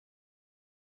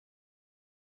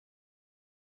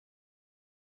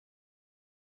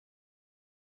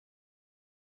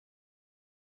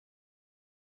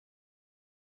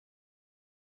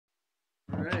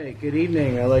right, good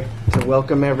evening. I'd like to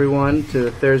welcome everyone to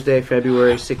the Thursday,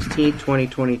 February 16th,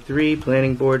 2023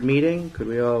 Planning Board meeting. Could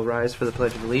we all rise for the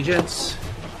Pledge of Allegiance?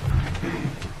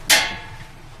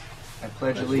 I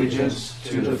pledge allegiance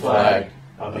to the flag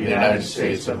of the United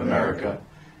States of America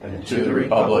and to the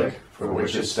republic for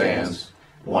which it stands,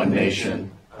 one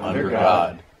nation, under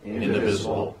God,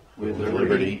 indivisible, with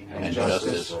liberty and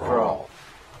justice for all.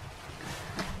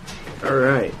 All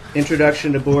right.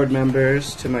 Introduction to board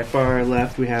members. To my far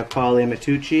left, we have Paul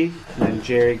Amatucci and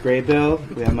Jerry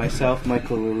Graybill. We have myself,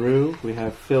 Michael LaRue. We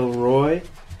have Phil Roy,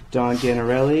 Don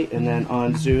Ganarelli, and then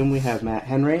on Zoom we have Matt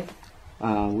Henry.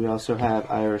 We also have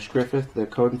Irish Griffith, the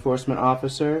Code Enforcement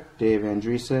Officer, Dave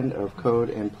Andreessen of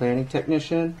Code and Planning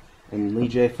Technician, and Lee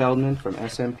J. Feldman from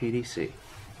SMPDC.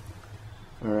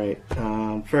 All right.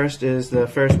 First is the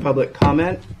first public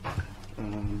comment.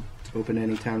 Open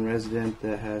any town resident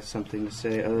that has something to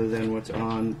say other than what's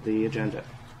on the agenda.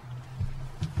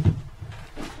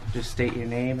 Just state your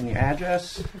name and your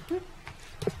address.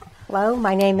 Hello,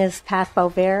 my name is Pat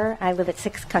Beauvert. I live at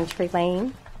 6 Country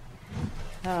Lane.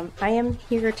 I am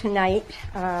here tonight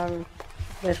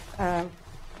with my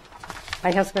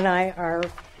husband and I are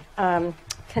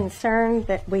concerned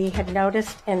that we had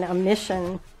noticed an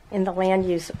omission in the land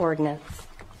use ordinance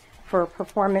for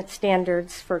performance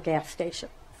standards for gas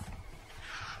stations.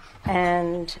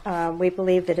 And we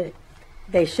believe that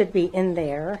they should be in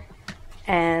there.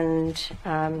 And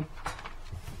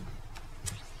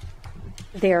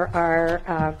there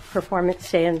are performance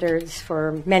standards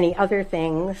for many other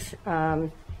things,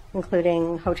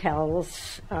 including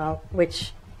hotels,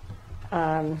 which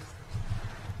have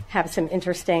some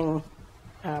interesting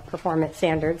performance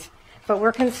standards. But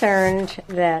we're concerned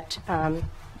that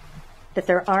that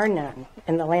there are none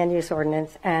in the land use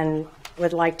ordinance, and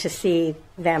would like to see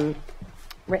them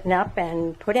written up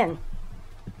and put in.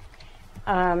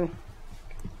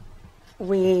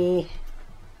 We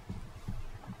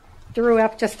drew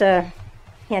up just a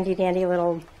handy-dandy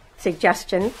little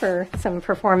suggestion for some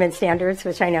performance standards,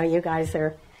 which I know you guys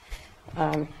are,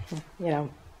 the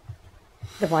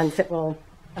ones that will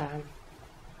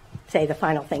say the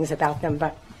final things about them.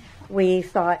 But we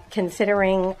thought,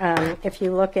 considering if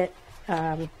you look at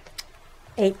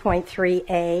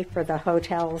 8.3A for the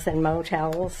hotels and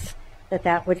motels,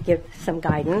 that would give some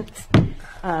guidance.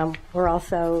 We're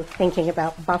also thinking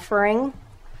about buffering,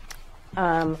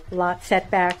 lot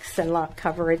setbacks and lot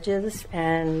coverages,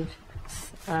 and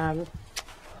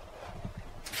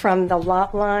from the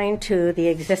lot line to the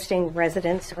existing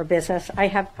residence or business.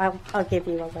 I'll give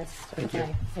you a list.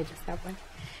 Okay, I just have one.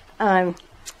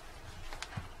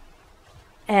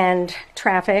 And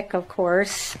traffic, of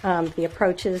course, the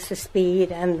approaches, the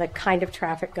speed, and the kind of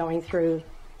traffic going through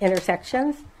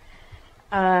intersections.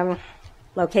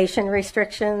 Location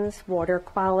restrictions, water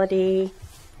quality,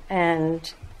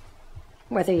 and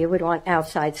whether you would want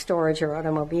outside storage or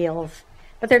automobiles.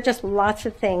 But there are just lots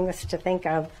of things to think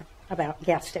of about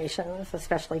gas stations,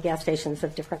 especially gas stations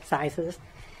of different sizes.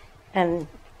 And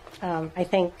I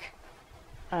think,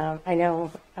 I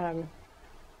know,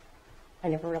 I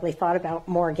never really thought about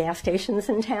more gas stations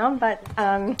in town, but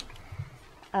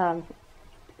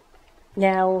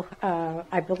now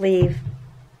I believe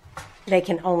they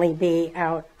can only be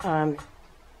out on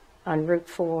Route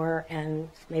 4 and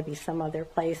maybe some other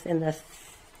place in the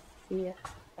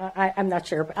I'm not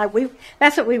sure, but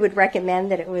that's what we would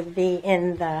recommend, that it would be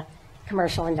in the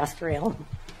commercial industrial,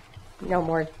 no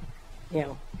more,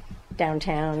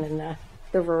 downtown and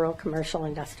the rural commercial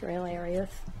industrial areas.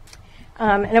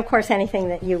 And of course, anything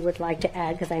that you would like to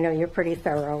add, because I know you're pretty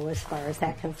thorough as far as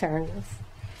that concerns.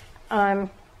 So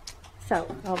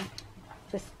I'll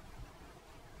just.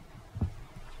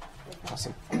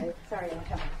 Awesome. Sorry, I'm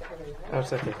coming. Oh,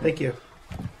 it's okay. Thank you.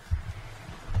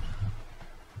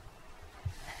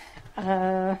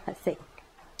 Let's see.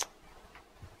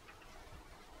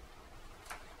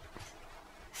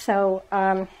 So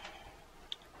I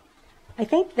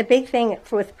think the big thing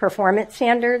with performance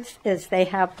standards is they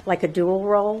have like a dual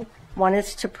role. One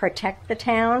is to protect the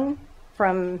town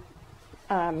from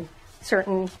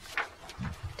certain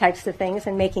types of things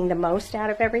and making the most out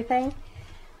of everything.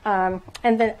 And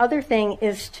the other thing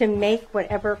is to make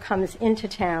whatever comes into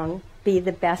town be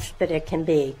the best that it can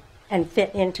be and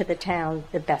fit into the town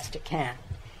the best it can.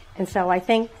 And so I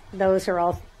think those are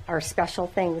all special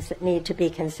things that need to be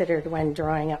considered when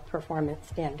drawing up performance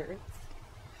standards.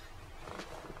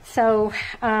 So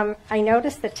I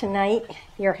noticed that tonight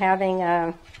you're having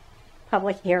a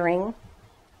public hearing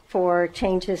for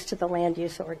changes to the land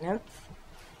use ordinance.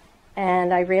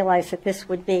 And I realized that this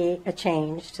would be a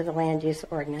change to the land use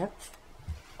ordinance.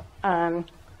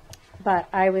 But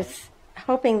I was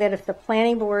hoping that if the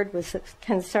planning board was as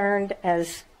concerned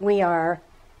as we are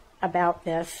about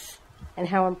this and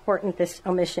how important this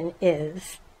omission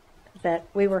is, that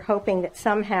we were hoping that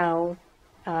somehow,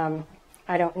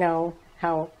 I don't know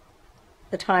how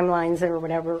the timelines or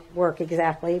whatever work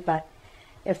exactly, but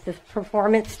if the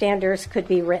performance standards could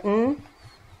be written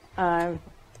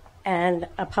and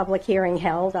a public hearing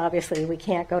held, obviously we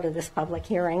can't go to this public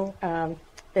hearing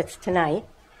that's tonight,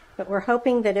 but we're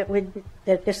hoping that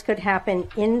that this could happen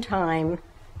in time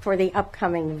for the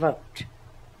upcoming vote.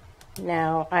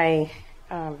 Now,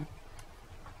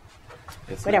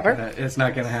 whatever. It's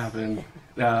not gonna happen.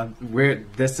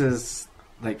 This is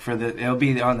like it'll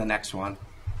be on the next one.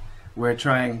 We're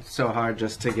trying so hard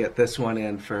just to get this one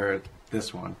in for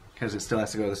this one because it still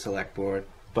has to go to the select board.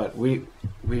 But we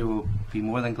will be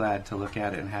more than glad to look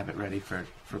at it and have it ready for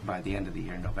by the end of the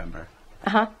year, November.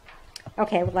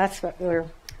 Okay, well, that's what of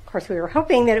course, we were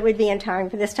hoping that it would be in time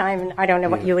for this time, and I don't know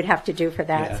what you would have to do for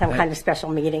that, kind of special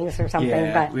meetings or something.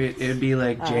 Yeah, but it'd be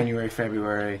like January,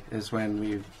 February is when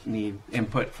we need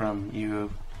input from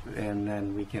you, and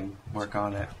then we can work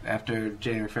on it. After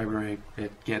January, February,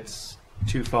 it gets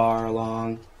too far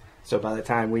along. So by the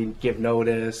time we give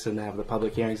notice and have the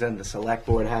public hearings, then the select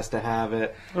board has to have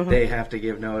it. They have to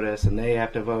give notice, and they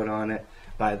have to vote on it.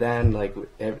 By then, like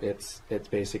it's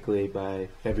basically by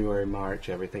February, March,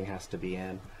 everything has to be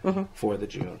in for the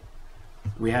June.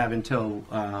 We have until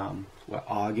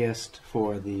August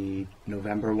for the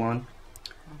November one.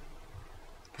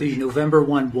 The November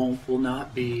one will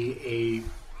not be a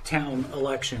town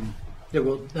election. There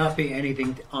will not be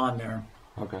anything on there.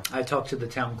 Okay. I talked to the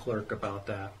town clerk about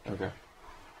that. Okay.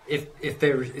 If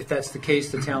that's the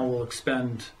case, the town will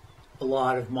expend a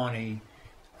lot of money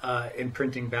in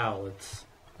printing ballots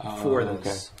for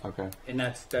this. Okay. And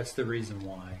that's the reason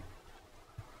why.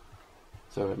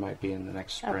 So it might be in the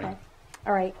next spring. okay,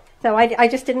 all right. So I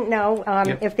just didn't know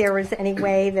if there was any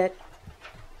way that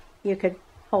you could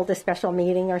hold a special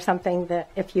meeting or something that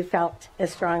if you felt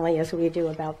as strongly as we do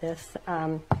about this.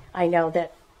 I know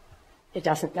that it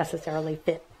doesn't necessarily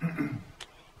fit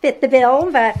the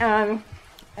bill, but I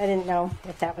didn't know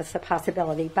if that was a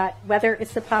possibility. But whether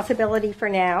it's a possibility for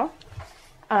now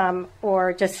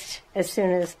or just as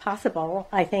soon as possible,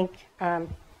 I think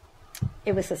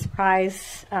it was a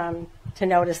surprise to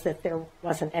notice that there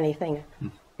wasn't anything,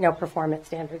 no performance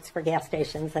standards for gas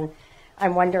stations. And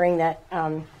I'm wondering that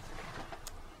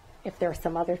if there are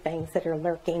some other things that are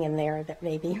lurking in there that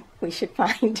maybe we should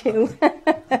find too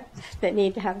that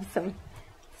need to have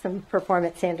some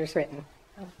performance standards written.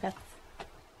 So do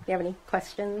you have any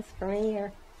questions for me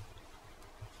or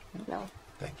no?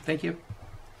 Thank you.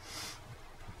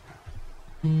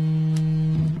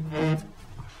 Ms.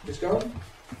 Goen?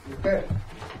 Okay.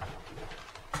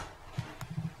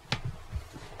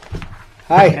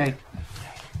 Hi, Hey.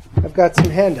 I've got some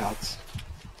handouts.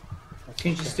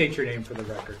 Can you just state your name for the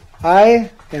record? I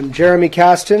am Jeremy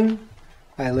Caston.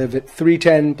 I live at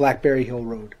 310 Blackberry Hill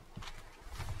Road.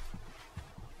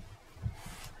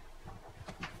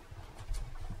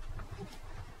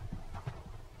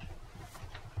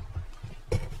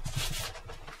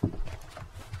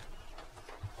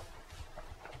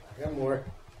 I got more.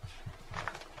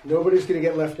 Nobody's going to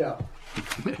get left out.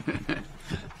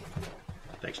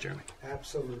 Thanks, Jeremy.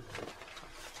 Absolutely.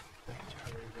 There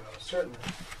you go. Certainly.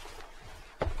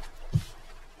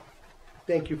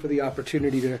 Thank you for the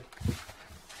opportunity to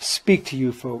speak to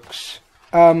you folks.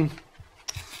 As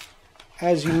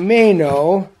you may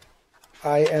know,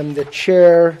 I am the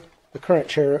current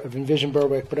chair of Envision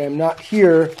Berwick, but I am not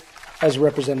here as a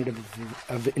representative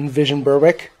of Envision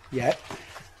Berwick yet.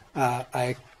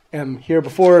 I am here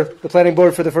before the planning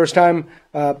board for the first time,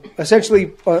 essentially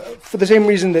for the same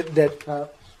reason that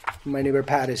my neighbor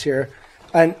Pat is here.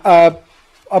 And I'm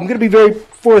going to be very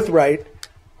forthright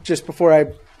just before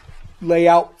I lay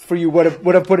out for you what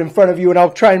I've put in front of you, and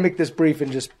I'll try and make this brief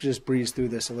and just breeze through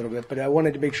this a little bit. But I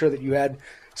wanted to make sure that you had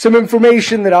some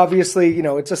information that obviously,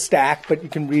 it's a stack, but you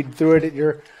can read through it at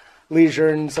your leisure,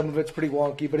 and some of it's pretty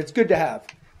wonky, but it's good to have.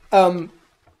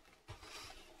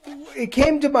 It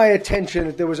came to my attention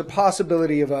that there was a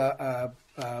possibility of a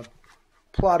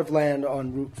plot of land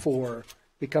on Route 4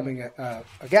 becoming a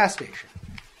gas station.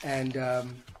 And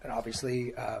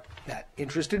obviously that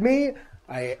interested me.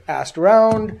 I asked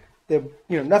around.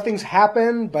 Nothing's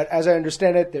happened, but as I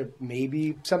understand it, there may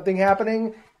be something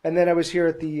happening. And then I was here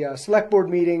at the select board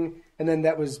meeting, and then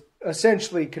that was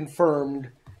essentially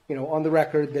confirmed, on the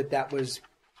record that was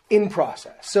in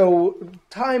process. So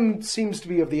time seems to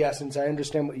be of the essence. I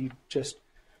understand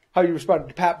how you responded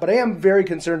to Pat, but I am very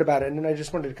concerned about it, and I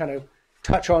just wanted to kind of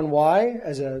touch on why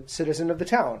as a citizen of the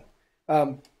town.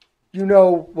 you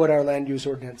know what our land use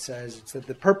ordinance says. It's that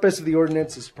the purpose of the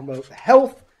ordinance is to promote the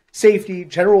health, safety,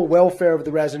 general welfare of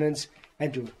the residents,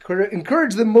 and to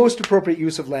encourage the most appropriate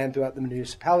use of land throughout the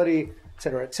municipality, et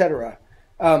cetera, et cetera.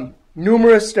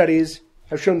 Numerous studies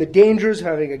have shown the dangers of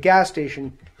having a gas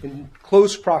station in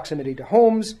close proximity to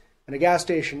homes, and a gas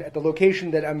station at the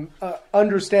location that I'm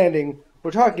understanding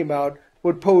we're talking about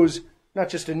would pose not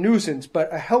just a nuisance,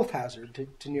 but a health hazard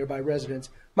to nearby residents.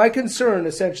 My concern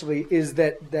essentially is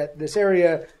that this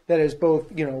area that is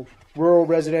both, rural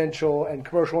residential and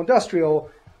commercial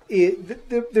industrial,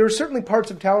 there are certainly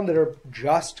parts of town that are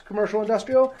just commercial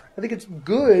industrial. I think it's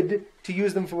good to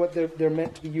use them for what they're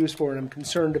meant to be used for, and I'm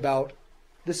concerned about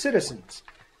the citizens.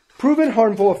 Proven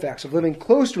harmful effects of living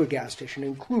close to a gas station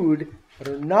include, but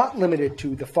are not limited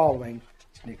to, the following: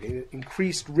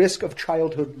 increased risk of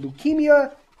childhood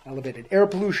leukemia, elevated air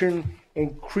pollution,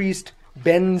 increased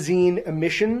benzene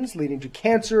emissions leading to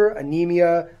cancer,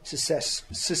 anemia,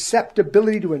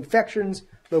 susceptibility to infections,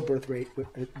 low birth rate,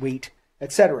 weight,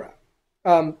 etc.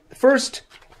 First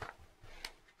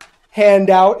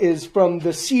handout is from the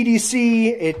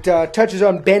CDC. It touches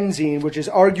on benzene, which is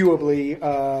arguably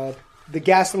the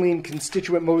gasoline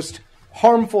constituent most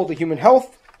harmful to human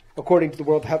health. According to the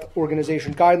World Health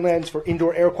Organization guidelines for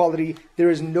indoor air quality, there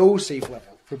is no safe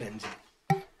level for benzene.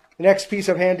 The next piece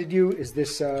I've handed you is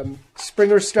this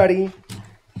Springer study.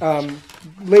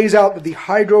 Lays out that the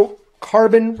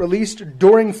hydrocarbon released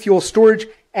during fuel storage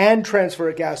and transfer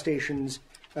at gas stations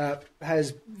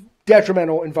has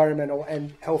detrimental environmental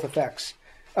and health effects.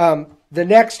 The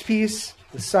next piece,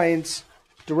 the Science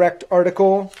Direct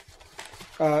article,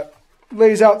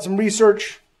 lays out some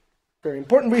research, very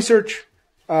important research,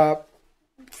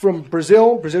 from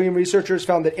Brazil. Brazilian researchers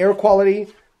found that air quality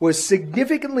was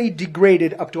significantly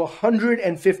degraded up to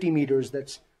 150 meters,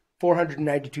 that's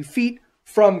 492 feet,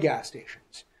 from gas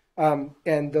stations.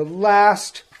 And the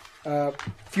last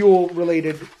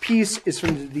fuel-related piece is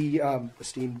from the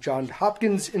esteemed Johns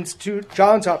Hopkins Institute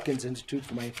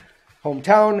for my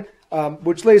hometown,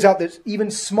 which lays out that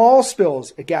even small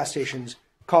spills at gas stations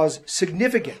cause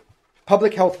significant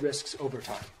public health risks over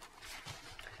time.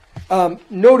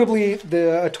 Notably,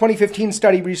 the 2015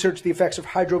 study researched the effects of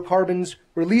hydrocarbons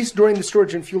released during the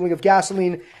storage and fueling of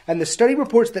gasoline, and the study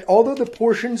reports that although the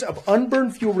portions of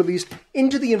unburned fuel released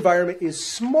into the environment is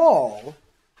small,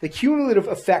 the cumulative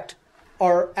effect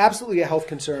are absolutely a health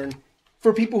concern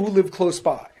for people who live close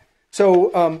by.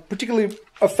 So particularly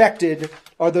affected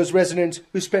are those residents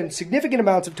who spend significant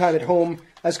amounts of time at home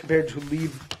as compared to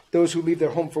those who leave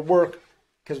their home for work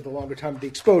because of the longer time of the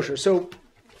exposure. So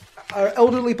our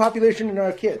elderly population and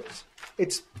our kids,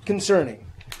 it's concerning.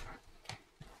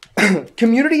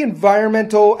 Community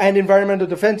Environmental and Environmental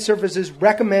Defense Services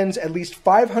recommends at least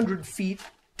 500 feet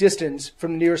distance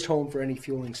from the nearest home for any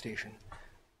fueling station.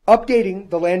 Updating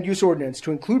the land use ordinance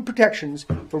to include protections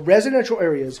for residential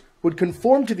areas would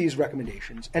conform to these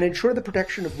recommendations and ensure the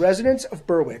protection of residents of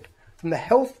Berwick from the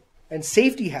health and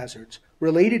safety hazards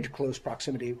related to close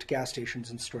proximity to gas stations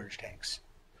and storage tanks.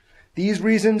 These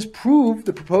reasons prove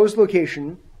the proposed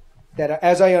location, that,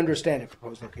 as I understand it,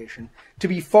 to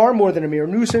be far more than a mere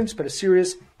nuisance, but a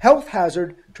serious health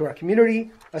hazard to our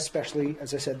community, especially,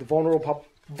 as I said, the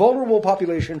vulnerable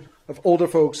population of older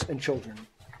folks and children.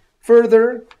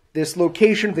 Further, this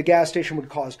location of the gas station would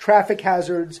cause traffic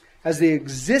hazards, as the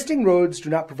existing roads do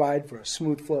not provide for a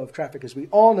smooth flow of traffic, as we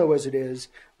all know as it is.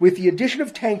 With the addition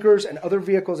of tankers and other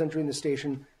vehicles entering the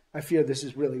station, I fear this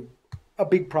is really a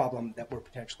big problem that we're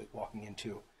potentially walking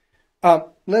into.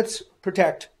 Let's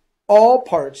protect all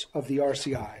parts of the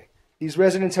RCI. These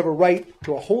residents have a right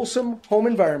to a wholesome home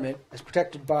environment as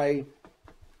protected by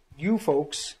you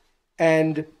folks,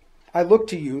 and I look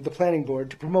to you, the planning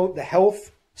board, to promote the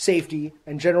health, safety,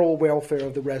 and general welfare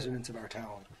of the residents of our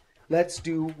town. Let's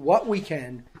do what we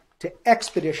can to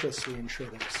expeditiously ensure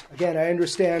this. Again, I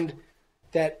understand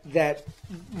that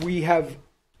we have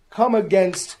come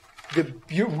against the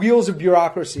wheels of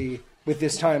bureaucracy with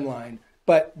this timeline.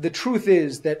 But the truth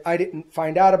is that I didn't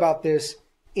find out about this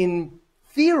in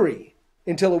theory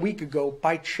until a week ago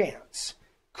by chance.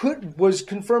 Was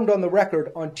confirmed on the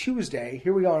record on Tuesday.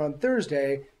 Here we are on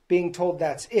Thursday being told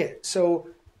that's it. So,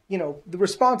 the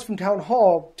response from Town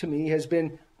Hall to me has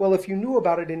been, well, if you knew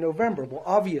about it in November, well,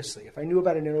 obviously, if I knew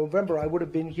about it in November, I would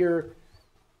have been here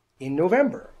in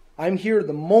November. I'm here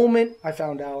the moment I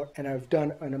found out, and I've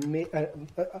done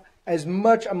as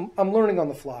much. I'm learning on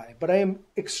the fly, but I am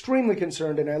extremely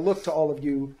concerned, and I look to all of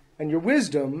you and your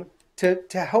wisdom to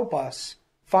help us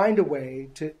find a way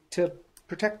to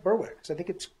protect Berwick, because I think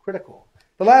it's critical.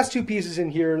 The last two pieces in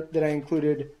here that I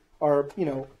included are,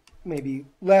 maybe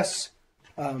less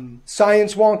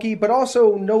science wonky, but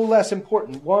also no less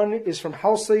important. One is from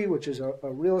Housley, which is a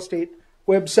real estate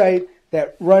website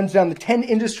that runs down the 10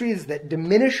 industries that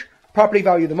diminish property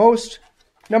value the most.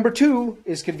 Number 2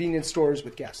 is convenience stores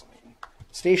with gasoline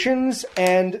stations.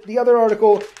 And the other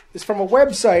article is from a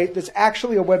website that's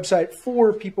actually a website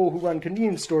for people who run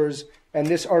convenience stores. And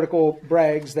this article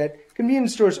brags that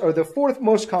convenience stores are the 4th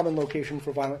most common location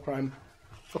for violent crime,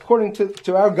 according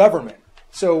to our government.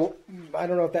 So I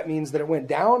don't know if that means that it went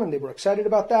down and they were excited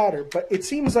about that, but it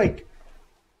seems like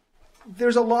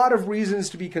there's a lot of reasons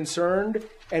to be concerned.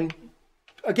 And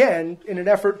again, in an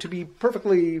effort to be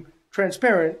perfectly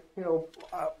transparent,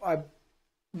 I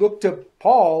look to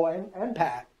Paul and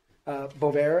Pat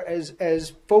Bovair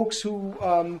as folks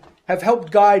who have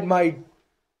helped guide my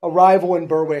arrival in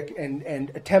Berwick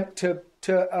and attempt to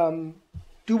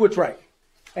do what's right.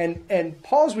 And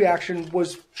Paul's reaction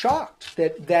was shocked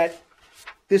that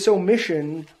this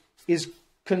omission is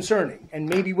concerning, and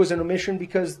maybe was an omission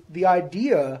because the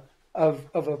idea of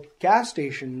a gas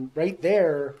station right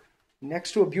there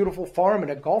next to a beautiful farm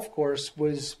and a golf course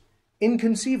was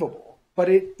inconceivable, but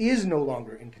it is no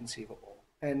longer inconceivable.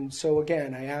 And so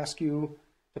again, I ask you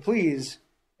to please,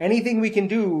 anything we can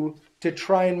do to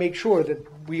try and make sure that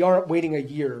we aren't waiting a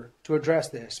year to address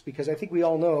this, because I think we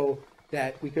all know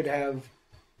that we could have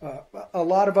a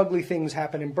lot of ugly things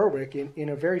happen in Berwick in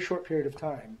a very short period of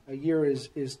time. A year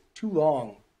is too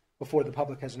long before the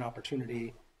public has an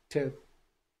opportunity to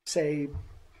say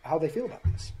how they feel about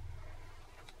this.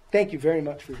 Thank you very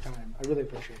much for your time. I really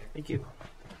appreciate it. Thank you.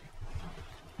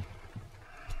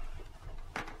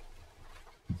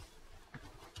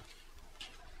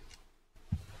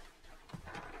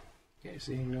 Okay,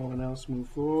 seeing no one else move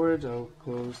forward, I'll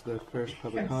close the first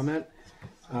public comment.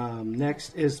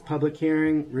 Next is public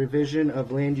hearing, revision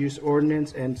of land use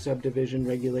ordinance and subdivision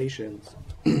regulations.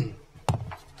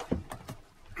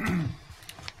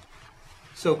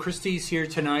 So Christie's here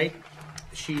tonight.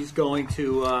 She's going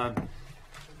to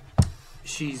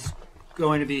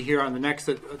be here on the next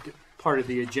part of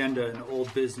the agenda in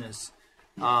old business.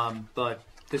 But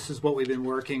this is what we've been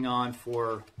working on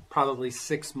for probably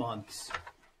 6 months.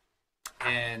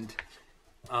 And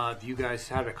you guys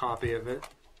had a copy of it.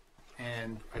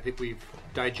 And I think we've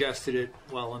digested it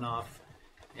well enough.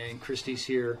 And Christie's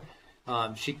here.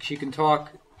 She can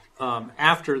talk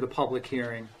after the public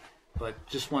hearing, but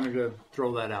just wanted to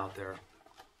throw that out there.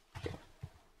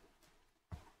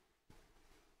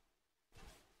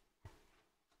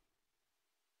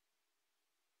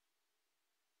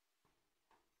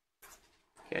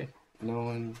 Okay, no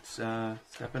one's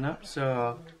stepping up,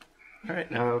 so all right,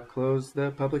 now I'll close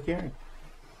the public hearing.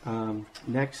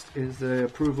 Next is the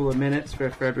approval of minutes for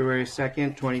February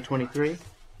 2nd, 2023.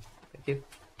 Thank you.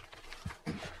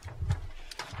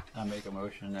 I make a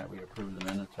motion that we approve the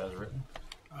minutes as written.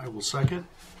 I will second.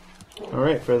 All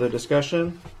right, further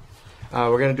discussion?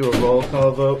 We're going to do a roll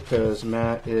call vote because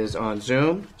Matt is on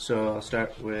Zoom. So I'll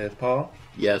start with Paul.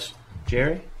 Yes.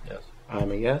 Jerry? Yes.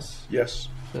 I'm a yes. Yes.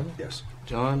 Phil? Yes.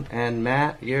 John and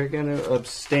Matt, you're going to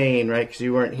abstain, right? Because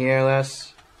you weren't here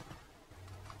last.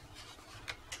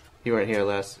 You weren't here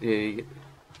last.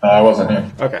 I wasn't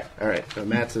here. Okay, all right. So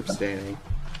Matt's abstaining.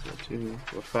 So 2,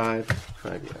 4,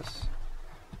 5 yes.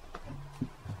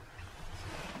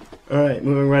 All right,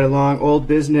 moving right along. Old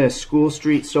business, School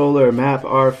Street Solar, map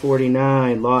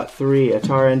R49, lot 3,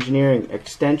 Atar Engineering,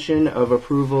 extension of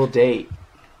approval date.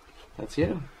 That's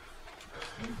you.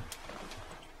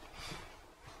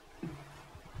 You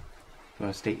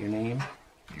want to state your name?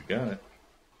 You got it.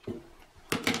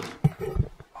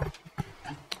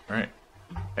 All right.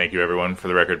 Thank you, everyone. For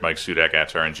the record, Mike Sudak,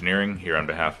 Atar Engineering, here on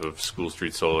behalf of School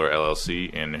Street Solar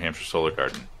LLC and New Hampshire Solar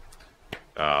Garden.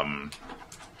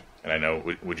 And I know,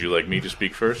 would you like me to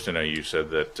speak first? I know you said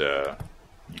that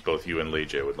both you and Lee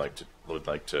J would like to. Go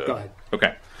ahead.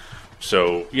 Okay.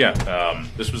 So yeah,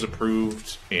 this was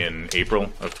approved in April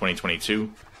of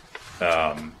 2022,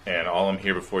 and all I'm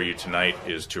here before you tonight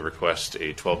is to request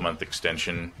a 12-month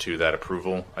extension to that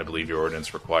approval. I believe your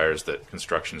ordinance requires that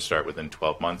construction start within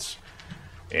 12 months.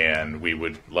 And we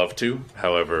would love to.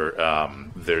 However,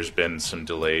 there's been some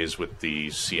delays with the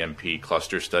CMP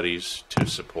cluster studies to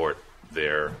support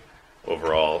their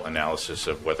overall analysis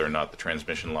of whether or not the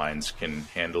transmission lines can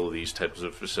handle these types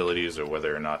of facilities or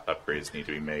whether or not upgrades need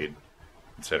to be made,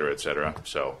 et cetera, et cetera.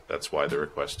 So that's why the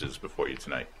request is before you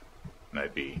tonight. And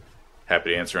I'd be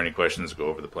happy to answer any questions, go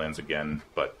over the plans again,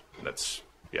 but that's,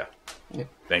 yeah. Yep.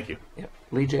 Thank you. Yep.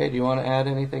 Lee J, do you want to add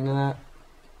anything to that?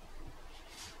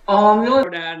 The only I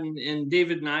would add, and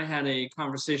David and I had a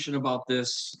conversation about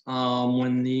this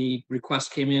when the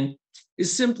request came in,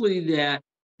 is simply that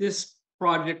this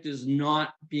project is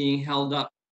not being held up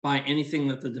by anything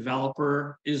that the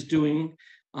developer is doing.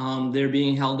 They're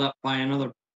being held up by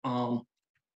another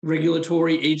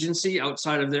regulatory agency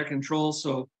outside of their control.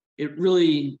 So it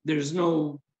really, there's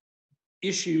no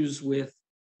issues with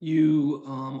you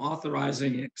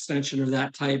authorizing an extension of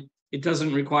that type. It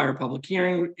doesn't require a public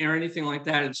hearing or anything like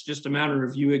that. It's just a matter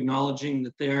of you acknowledging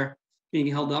that they're being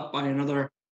held up by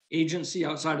another agency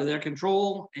outside of their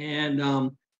control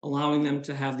and allowing them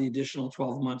to have the additional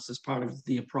 12 months as part of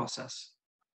the process.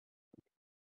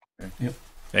 Yep.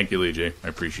 Thank you, Lee J. I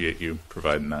appreciate you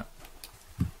providing that.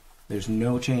 There's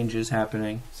no changes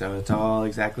happening, so it's all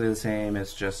exactly the same.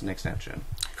 It's just an extension.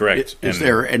 Correct. Is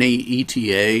there any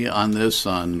ETA on this,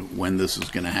 on when this is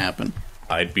going to happen?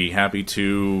 I'd be happy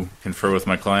to confer with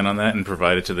my client on that and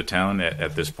provide it to the town.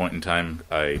 At this point in time,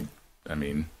 I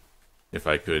mean, if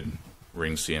I could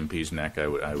wring CMP's neck, I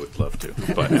would love to.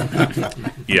 But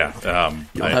yeah,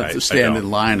 You'll have to stand in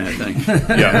line, I think.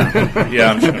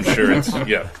 Yeah, I'm sure it's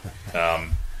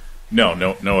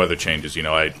No other changes. You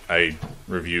know, I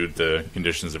reviewed the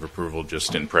conditions of approval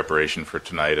just in preparation for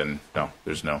tonight, and no,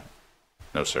 there's no,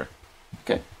 sir.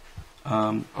 Okay.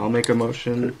 I'll make a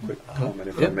motion. Quick comment,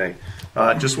 if I may.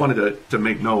 Just wanted to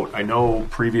make note. I know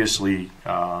previously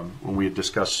when we had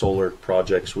discussed solar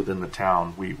projects within the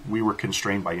town, we were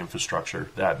constrained by infrastructure.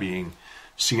 That being,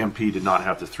 CMP did not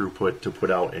have the throughput to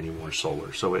put out any more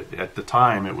solar. So at the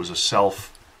time, it was a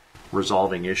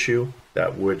self-resolving issue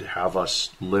that would have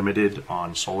us limited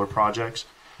on solar projects.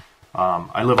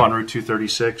 I live on Route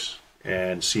 236,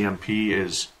 and CMP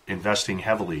is investing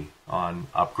heavily on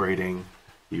upgrading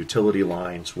utility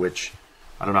lines, which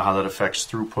I don't know how that affects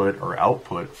throughput or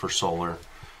output for solar,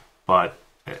 but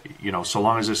you know, so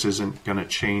long as this isn't going to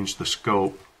change the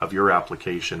scope of your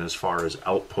application as far as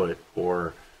output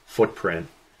or footprint,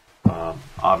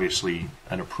 obviously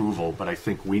an approval. But I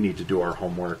think we need to do our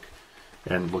homework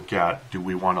and look at, do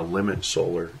we want to limit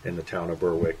solar in the town of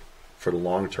Berwick for the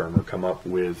long term, or come up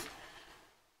with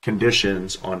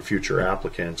conditions on future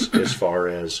applicants as far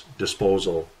as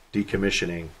disposal,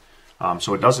 decommissioning,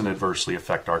 so it doesn't adversely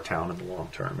affect our town in the long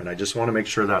term. And I just want to make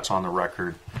sure that's on the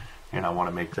record, and I want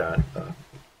to make that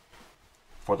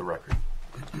for the record.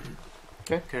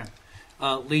 Okay.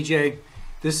 Lee J.,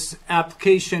 this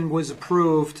application was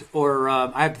approved, or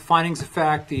I have the findings of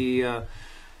fact, the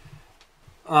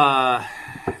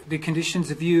conditions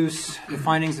of use, the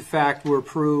findings of fact were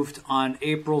approved on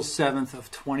April 7th of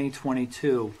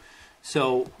 2022.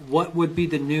 So what would be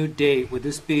the new date? Would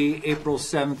this be April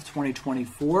 7th,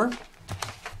 2024?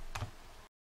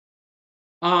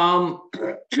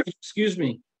 Excuse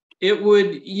me. It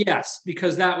would, yes,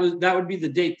 because that would be the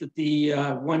date that the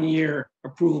 1 year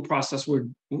approval process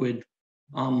would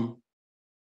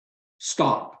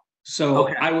stop. So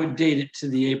okay. I would date it to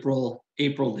the April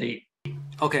date.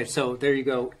 Okay, so there you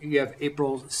go. You have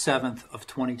April 7th of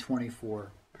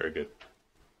 2024. Very good.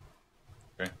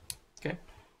 Okay.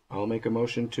 I'll make a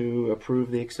motion to approve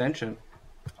the extension.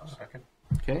 I'll second.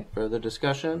 Okay. Further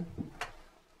discussion?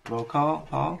 Roll call.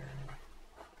 Paul?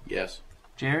 Yes.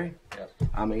 Jerry? Yes.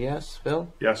 I'm a yes.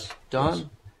 Phil? Yes. Don? Yes.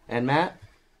 And Matt?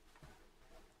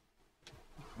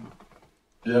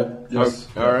 Yeah. Yes.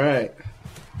 All right.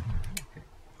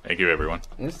 Thank you, everyone.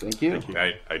 Yes, thank you.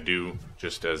 I do,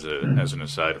 just as an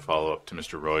aside, to follow up to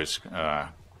Mr. Roy's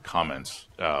comments,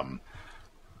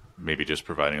 maybe just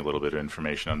providing a little bit of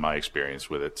information on my experience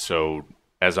with it. So,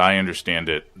 as I understand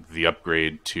it, the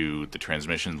upgrade to the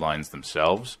transmission lines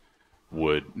themselves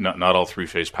would, not all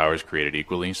three-phase power is created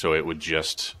equally, so it would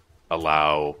just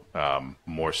allow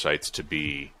more sites to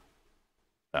be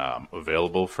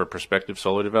available for prospective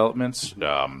solar developments.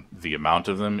 The amount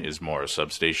of them is more a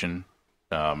substation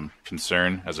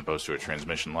concern as opposed to a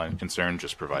transmission line concern,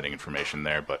 just providing information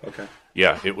there. But Okay.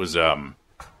 yeah, it was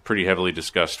pretty heavily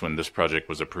discussed when this project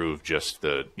was approved, just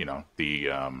the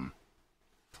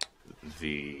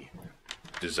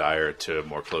desire to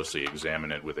more closely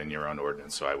examine it within your own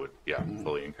ordinance. So I would,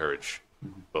 fully encourage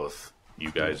both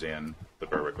you guys and the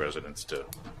Berwick residents to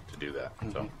do that.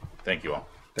 So thank you all.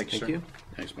 Thank you, Thank sir. you.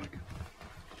 Thanks, Mike.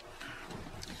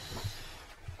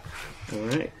 All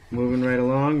right. Moving right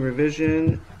along.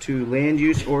 Revision to land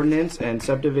use ordinance and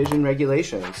subdivision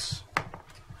regulations.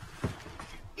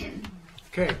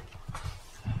 Okay.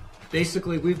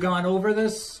 Basically, we've gone over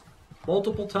this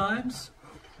multiple times.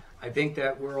 I think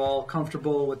that we're all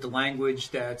comfortable with the language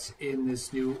that's in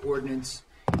this new ordinance.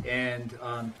 And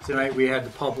tonight we had the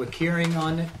public hearing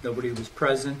on it. Nobody was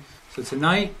present. So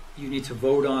tonight you need to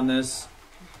vote on this.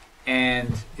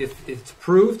 And if it's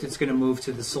approved, it's going to move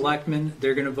to the selectmen.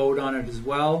 They're going to vote on it as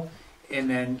well. And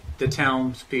then the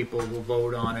townspeople will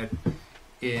vote on it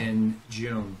in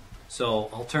June. So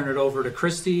I'll turn it over to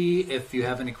Christy if you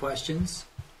have any questions.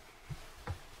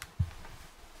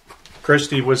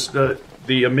 Christy, was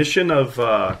the omission of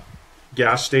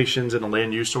gas stations in the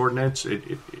land use ordinance,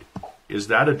 is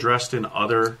that addressed in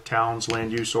other towns'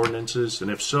 land use ordinances? And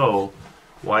if so,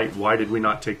 why did we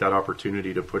not take that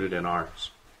opportunity to put it in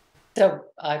ours? So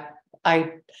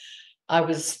I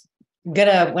was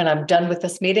gonna, when I'm done with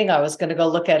this meeting, I was gonna go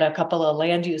look at a couple of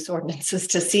land use ordinances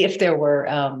to see if there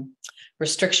were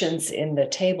restrictions in the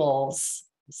tables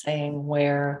saying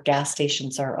where gas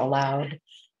stations are allowed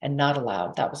and not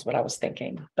allowed. That was what I was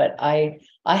thinking, but I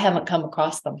haven't come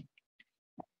across them.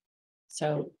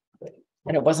 So,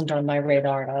 and it wasn't on my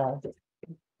radar at all.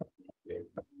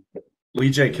 Lee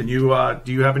J, can you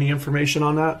do you have any information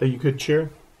on that you could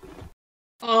share?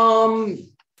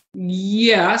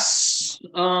 Yes.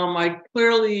 I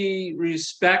clearly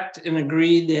respect and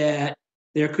agree that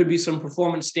there could be some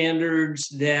performance standards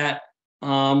that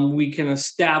we can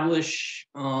establish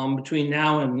between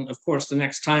now and, of course, the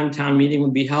next time town meeting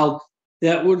would be held,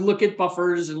 that would look at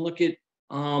buffers and look at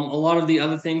a lot of the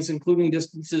other things, including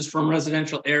distances from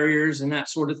residential areas and that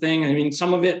sort of thing. I mean,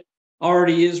 some of it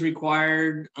already is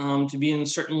required to be in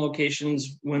certain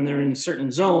locations when they're in certain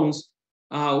zones.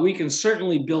 We can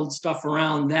certainly build stuff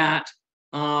around that.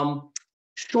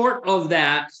 Short of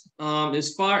that,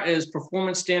 as far as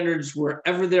performance standards,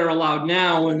 wherever they're allowed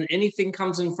now, when anything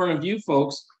comes in front of you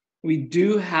folks, we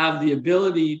do have the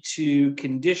ability to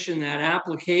condition that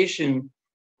application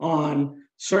on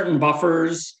certain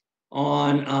buffers.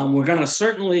 We're going to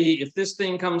certainly, if this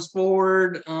thing comes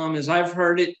forward, as I've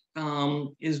heard it,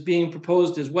 is being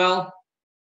proposed as well,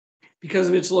 because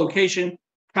of its location,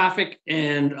 traffic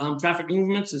and traffic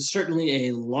movements is certainly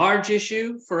a large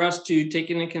issue for us to take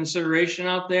into consideration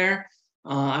out there.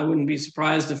 I wouldn't be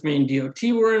surprised if Maine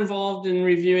DOT were involved in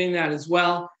reviewing that as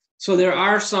well. So there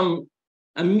are some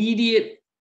immediate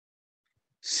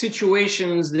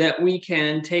situations that we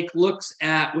can take looks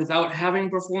at without having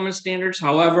performance standards.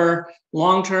 However,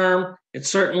 long-term, it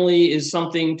certainly is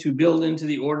something to build into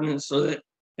the ordinance so that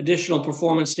additional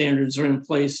performance standards are in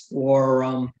place for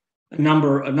a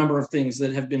number of things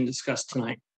that have been discussed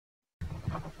tonight.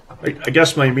 I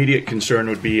guess my immediate concern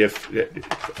would be if,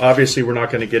 obviously we're not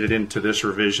going to get it into this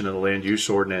revision of the land use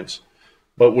ordinance,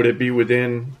 but would it be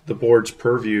within the board's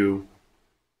purview,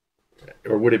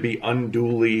 or would it be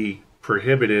unduly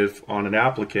prohibitive on an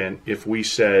applicant if we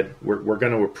said we're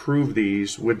going to approve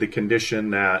these with the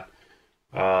condition that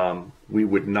we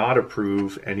would not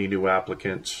approve any new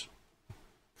applicants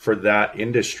for that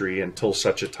industry until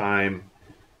such a time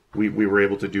we were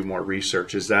able to do more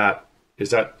research? Is that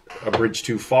a bridge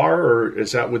too far, or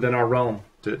is that within our realm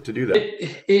to do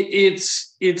that?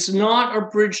 It's not a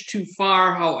bridge too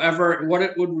far. However, what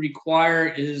it would require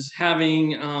is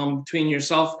having between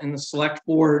yourself and the select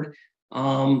board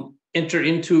enter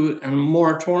into a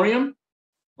moratorium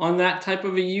on that type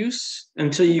of a use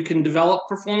until you can develop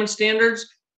performance standards.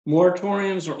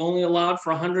 Moratoriums are only allowed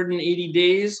for 180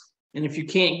 days. And if you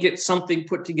can't get something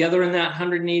put together in that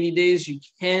 180 days, you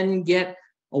can get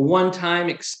a one-time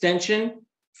extension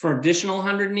for additional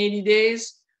 180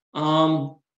 days.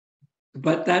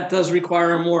 But that does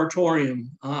require a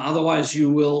moratorium. Otherwise, you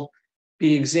will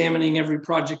be examining every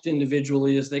project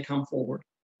individually as they come forward.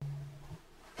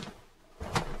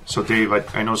 So, Dave,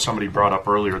 I know somebody brought up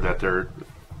earlier that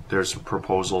there's a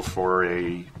proposal for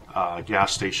a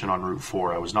gas station on Route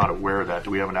 4. I was not aware of that. Do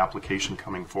we have an application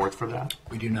coming forth for that?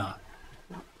 We do not.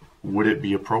 Would it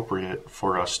be appropriate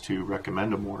for us to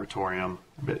recommend a moratorium,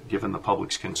 but given the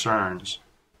public's concerns?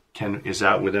 Is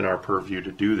that within our purview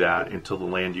to do that until the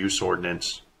land use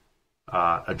ordinance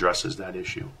addresses that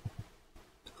issue?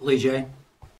 Lee J?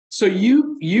 So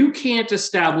you can't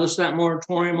establish that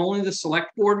moratorium. Only the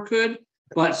select board could.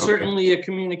 But certainly a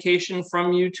communication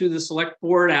from you to the select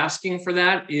board asking for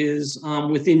that is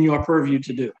within your purview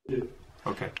to do.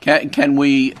 Okay. Can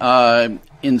we,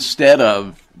 instead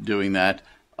of doing that,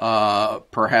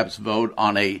 perhaps vote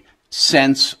on a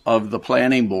sense of the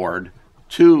planning board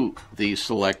to the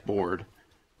select board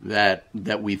that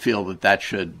we feel that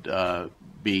should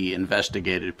be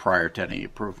investigated prior to any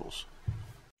approvals?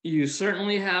 You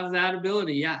certainly have that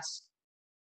ability, yes.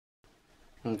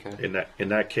 Okay. In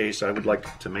that case, I would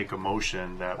like to make a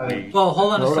motion that we. Well,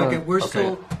 hold on a second. We're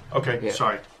still. Okay. Yeah.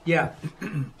 Sorry. Yeah.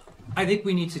 I think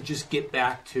we need to just get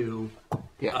back to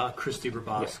Christy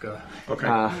Raboska.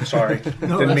 Okay. Sorry.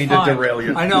 No, Didn't mean fine. to derail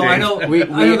you. I know. We-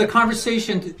 I know the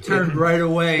conversation turned right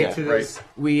away Yeah. to this.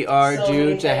 We are So due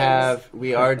many to things.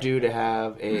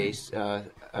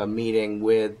 have a meeting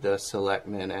with the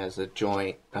selectmen as a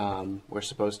joint. We're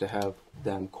supposed to have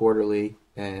them quarterly,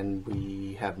 and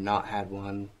we have not had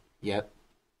one yet.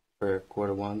 for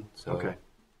Q1. So Okay.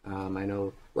 I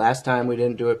know last time we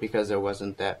didn't do it because there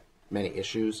wasn't that many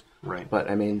issues. Right. But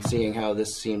I mean, seeing how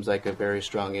this seems like a very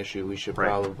strong issue, we should Right.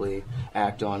 probably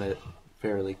act on it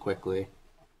fairly quickly.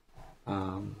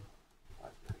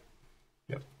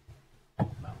 Yep.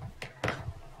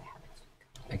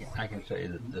 I can say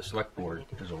that the select board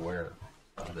is aware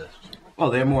of this. Well,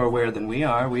 they're more aware than we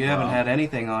are. We haven't had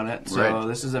anything on it, so Right.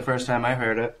 this is the first time I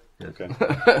heard it. Okay.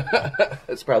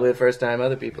 It's probably the first time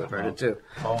other people have heard it too.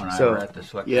 Paul and I So- were at the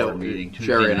select Yeah, board meeting Tuesday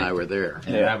Jerry and night, I were there.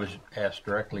 and Yeah. I was asked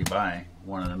directly by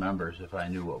one of the members if I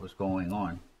knew what was going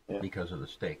on Yeah. because of the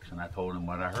stakes, and I told him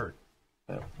what I heard.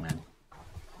 Yeah. And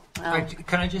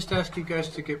Can I just ask you guys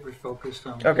to get refocused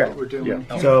on Okay. what we're doing?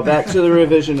 Yeah. So back to the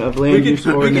revision of land We use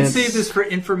can ordinance. save this for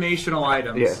informational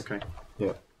items. Yeah. Okay.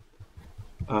 Yeah.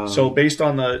 So based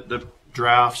on the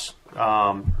drafts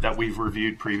that we've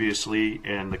reviewed previously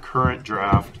and the current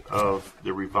draft of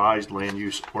the revised land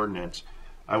use ordinance,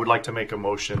 I would like to make a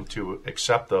motion to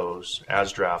accept those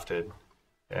as drafted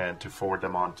and to forward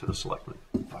them on to the selectmen.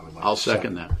 I'll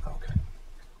second that. Okay.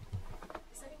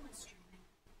 Is anyone streaming?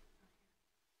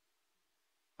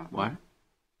 What?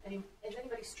 Is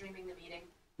anybody streaming the meeting?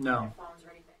 No. Their phones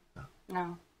or anything?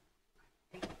 No.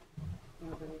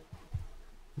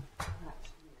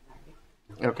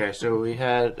 Okay, so we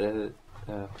had a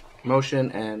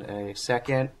motion and a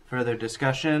second. Further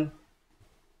discussion?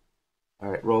 All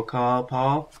right, roll call.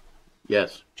 Paul?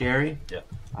 Yes. Jerry? Yeah.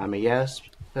 I'm a yes.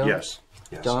 Phil? Yes.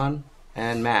 Don?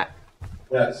 And Matt?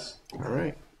 Yes. All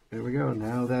right, there we go.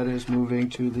 Now that is moving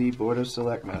to the Board of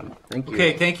Selectmen. Thank you.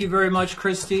 Okay, thank you very much,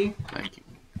 Christy. Thank you.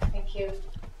 Thank you.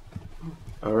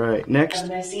 All right, next. Have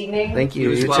a nice evening. Thank you.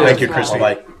 You as You well. too. Thank you, Christy.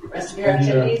 Rest of your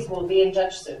activities, we'll be in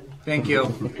touch soon. Thank you.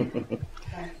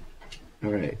 All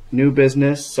right. New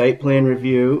business, site plan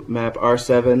review, map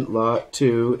R7, lot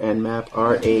 2, and map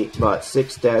R8, lot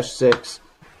 6-6,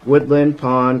 Woodland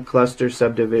Pond Cluster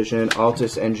Subdivision,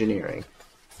 Altus Engineering.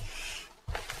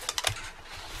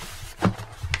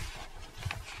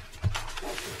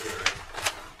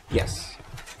 Yes.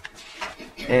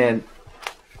 And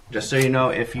just so you know,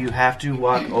 if you have to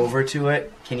walk over to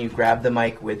it, can you grab the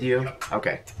mic with you?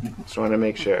 Okay. Just want to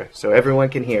make sure. So everyone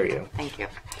can hear you. Thank you.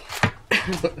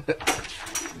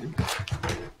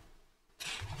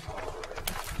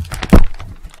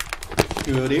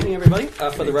 Good evening, everybody.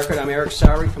 For the record, I'm Eric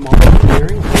Sowry from All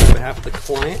Engineering on behalf of the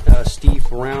client, Steve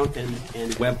Brown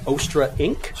and Web Ostra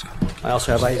Inc. I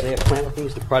also have Isaiah Plant with me,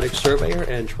 he's the project surveyor,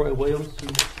 and Troy Williams,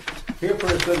 who's here for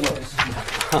his good looks.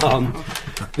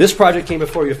 This project came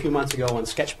before you a few months ago on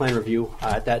sketch plan review.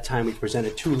 At that time, we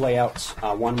presented two layouts.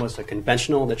 One was a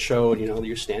conventional that showed,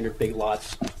 your standard big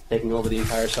lots taking over the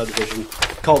entire subdivision,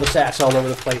 cul-de-sacs all over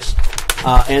the place,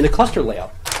 and a cluster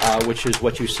layout. Which is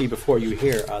what you see before you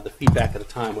here. The feedback at the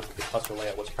time was that the cluster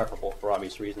layout was preferable for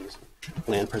obvious reasons,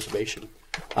 land preservation.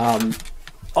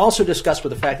 Also discussed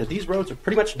with the fact that these roads are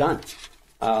pretty much done.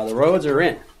 The roads are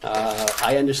in.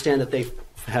 I understand that they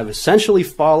have essentially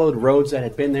followed roads that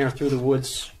had been there through the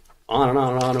woods on and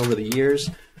on and on over the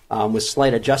years with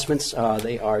slight adjustments.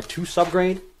 They are 2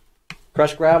 subgrade.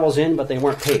 Crushed gravel's in, but they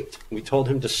weren't paved. We told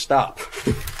him to stop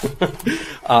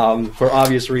for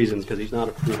obvious reasons because he's not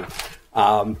approved.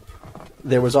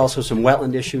 There was also some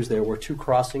wetland issues. There were 2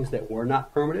 crossings that were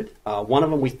not permitted. One of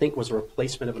them we think was a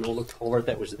replacement of an older culvert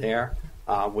that was there,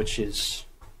 which is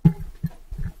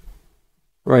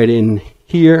right in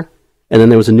here. And then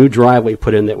there was a new driveway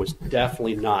put in that was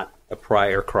definitely not a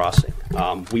prior crossing.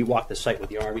 We walked the site with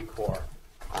the Army Corps,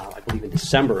 I believe in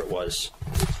December it was,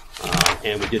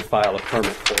 and we did file a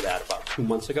permit for that about 2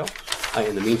 months ago.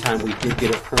 In the meantime, we did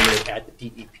get a permit at the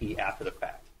DEP after the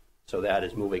fact. So that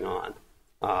is moving on.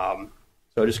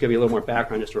 So just to give you a little more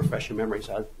background, just to refresh your memories.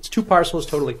 It's 2 parcels,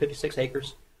 totaling 56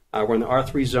 acres. We're in the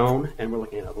R3 zone, and we're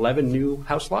looking at 11 new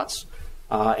house lots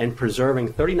and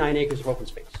preserving 39 acres of open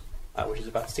space, which is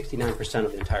about 69%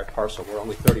 of the entire parcel, where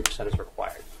only 30% is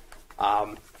required.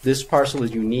 This parcel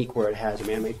is unique where it has a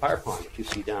man-made fire pond, which you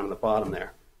see down on the bottom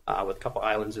there, with a couple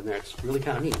islands in there. It's really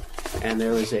kind of neat. And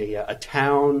there is a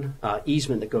town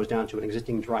easement that goes down to an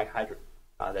existing dry hydrant.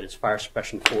 That is fire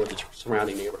suppression for the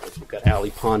surrounding neighborhoods. We've got Alley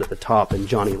Pond at the top and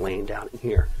Johnny Lane down in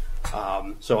here.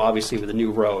 So obviously with the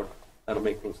new road, that'll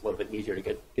make things a little bit easier to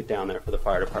get down there for the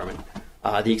fire department.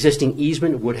 The existing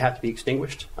easement would have to be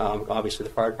extinguished. Obviously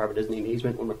the fire department doesn't need an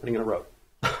easement when we're putting in a road.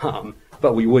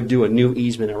 But we would do a new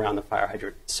easement around the fire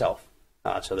hydrant itself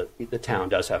so that the town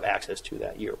does have access to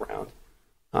that year-round.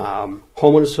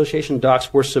 Homeowners Association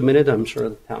docs were submitted. I'm sure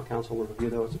the town council will review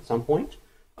those at some point.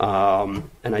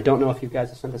 And I don't know if you guys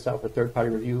have sent this out for third-party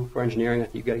review for engineering. I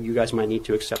think you guys might need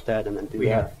to accept that and then do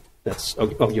that. That's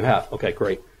you have. Okay,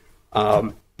 great.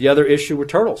 The The other issue were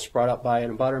turtles, brought up by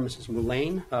an abutter, Mrs.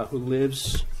 Mullane, who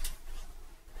lives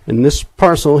in this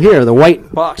parcel here, the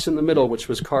white box in the middle, which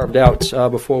was carved out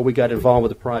before we got involved with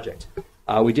the project.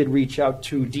 We did reach out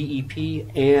to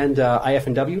DEP and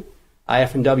IF&W.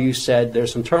 IF&W said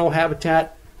there's some turtle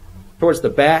habitat towards the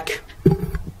back.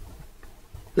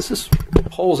 This is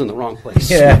holes in the wrong place.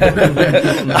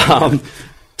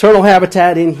 Turtle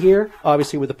habitat in here,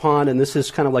 obviously with the pond, and this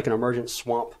is kind of like an emergent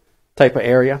swamp type of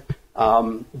area.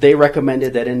 They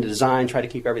recommended that in design, try to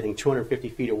keep everything 250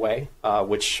 feet away,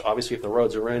 which obviously if the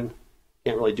roads are in,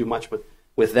 can't really do much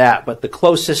with that. But the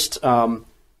closest portion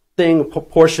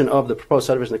of the proposed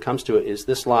subdivision that comes to it is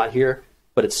this lot here,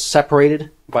 but it's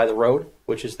separated by the road,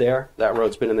 which is there. That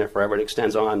road's been in there forever. It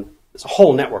extends on, there's a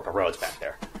whole network of roads back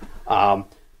there.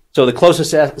 So the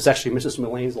closest is actually Mrs.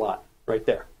 Mullane's lot right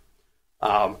there.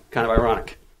 Kind of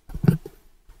ironic.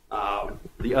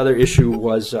 The other issue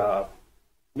was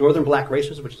northern black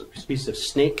racers, which is a species of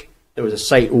snake. There was a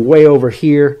site way over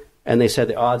here, and they said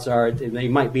the odds are they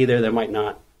might be there, they might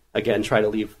not. Again, try to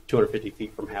leave 250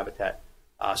 feet from habitat.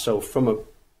 So from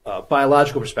a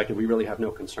biological perspective, we really have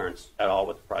no concerns at all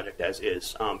with the project as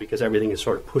is, because everything is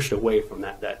sort of pushed away from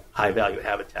that high-value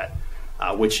habitat,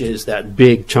 which is that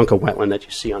big chunk of wetland that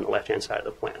you see on the left-hand side of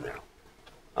the plan there.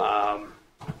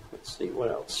 Let's see,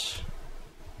 what else?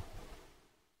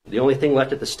 The only thing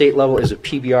left at the state level is a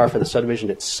PBR for the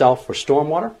subdivision itself for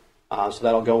stormwater. So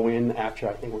that'll go in after,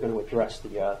 I think we're going to address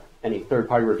any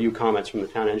third-party review comments from the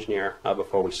town engineer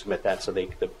before we submit that, so the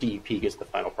DEP gets the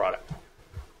final product.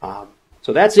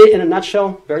 So that's it in a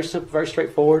nutshell. Very simple, very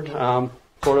straightforward,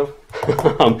 sort of.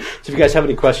 So if you guys have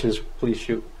any questions, please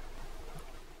shoot.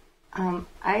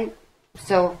 I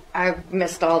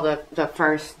missed all the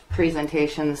first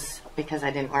presentations because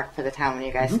I didn't work for the town when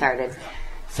you guys started.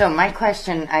 So my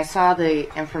question, I saw the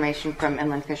information from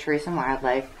Inland Fisheries and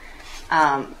Wildlife,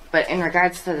 but in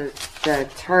regards to the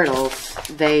turtles,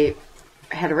 they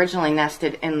had originally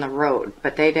nested in the road,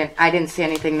 but I didn't see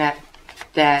anything that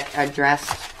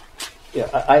addressed.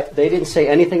 Yeah, they didn't say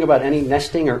anything about any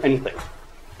nesting or anything.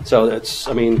 So that's,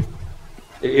 I mean,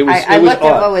 it was. I looked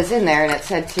at what was in there, and it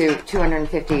said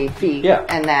 250 feet. Yeah.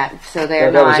 And that, so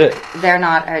they're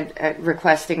not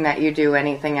requesting that you do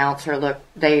anything else or look.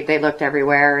 They looked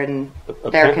everywhere, and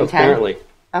they're content. Apparently.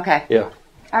 Okay. Yeah.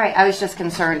 All right. I was just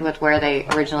concerned with where they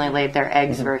originally laid their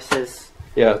eggs versus.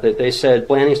 Yeah, they said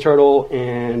Blanny's turtle,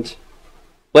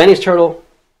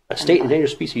 a state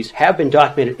endangered species, have been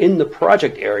documented in the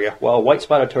project area, while white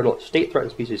spotted turtle, a state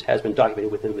threatened species, has been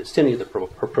documented within the vicinity of the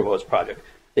proposed project.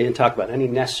 They didn't talk about any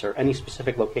nests or any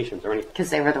specific locations or anything. Because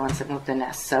they were the ones that moved the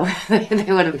nests, so they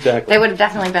would have exactly. They would have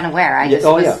definitely been aware.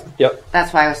 Yep.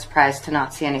 That's why I was surprised to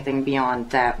not see anything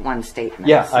beyond that one statement.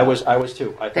 Yeah, so. I was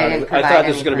too. I thought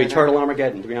this was going to be Turtle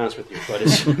Armageddon, to be honest with you, but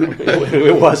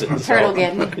it wasn't.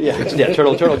 Turtlegeddon. Yeah,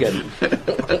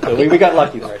 Turtlegeddon. So we got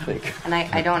lucky there, I think. And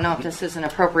I don't know if this is an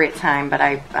appropriate time, but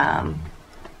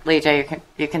Lee,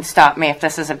 you can stop me if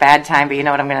this is a bad time, but you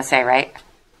know what I'm going to say, right?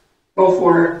 Go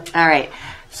for it. All right.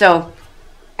 So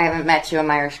I haven't met you. I'm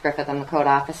Irish Griffith. I'm the code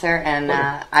officer, and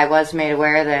I was made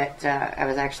aware that I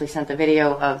was actually sent the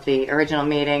video of the original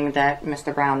meeting that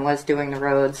Mr. Brown was doing the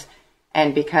roads,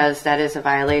 and because that is a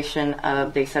violation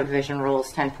of the subdivision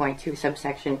rules 10.2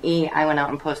 subsection E, I went out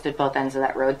and posted both ends of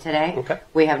that road today. Okay.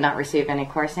 We have not received any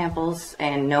core samples,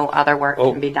 and no other work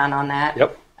can be done on that.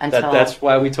 Yep. That's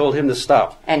why we told him to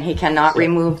stop. And he cannot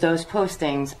remove those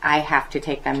postings. I have to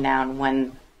take them down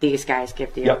when these guys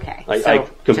give the okay. I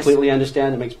completely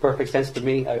understand. It makes perfect sense to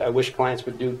me. I wish clients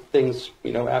would do things,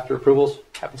 after approvals.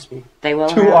 Happens to me they will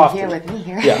too often. Here with me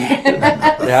here. Yeah,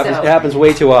 it happens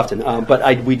way too often.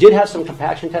 But we did have some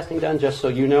compaction testing done, just so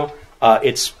you know.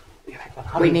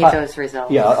 We need those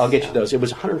results. Yeah, I'll get you those. It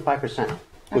was 105%,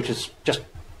 which is just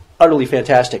utterly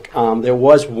fantastic. There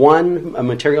was a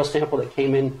material sample that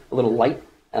came in a little light,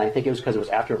 and I think it was because it was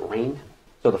after it rained,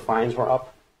 so the fines were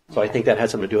up. So I think that had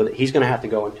something to do with it. He's going to have to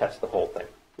go and test the whole thing.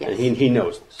 Yes. And he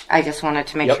knows this. I just wanted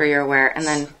to make sure you're aware. And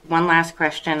then one last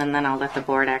question, and then I'll let the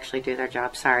board actually do their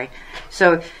job. Sorry.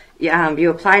 So you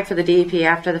applied for the DEP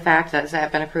after the fact. Has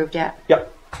that been approved yet?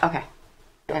 Yep. Okay.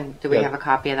 And do we have a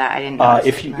copy of that? I didn't know.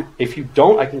 If you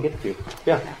don't, I can get it to you.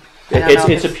 Yeah. Okay.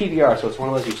 It's a PBR, so it's one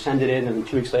of those you send it in, and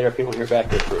 2 weeks later, if you don't hear back,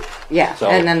 they're through. Yeah, so,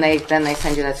 and then they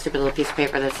send you that stupid little piece of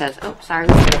paper that says, "Oh, sorry,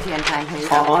 this is the end time." Here you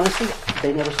go. Honestly,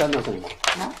 they never send those anymore.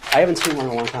 No, I haven't seen one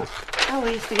in a long time. Oh,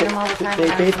 we used to get them all the time.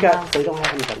 They don't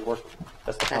have anybody working.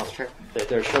 That's the problem. That's true. They're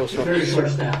very short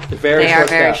staffed. They are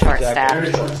very short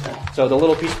staffed. So the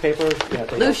little piece of paper.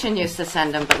 Lucian used to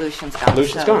send them, but Lucian's gone.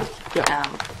 Lucian's gone. Yeah.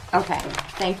 Okay,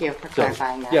 thank you for So,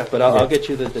 clarifying that. yeah, but I'll get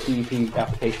you the DEP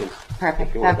application. Perfect,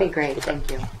 if you want that'd be that. great,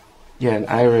 thank you. Yeah, and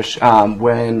Irish,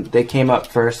 when they came up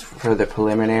first for the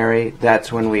preliminary,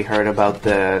 that's when we heard about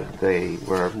they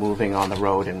were moving on the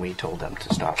road, and we told them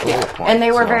to stop at that point. And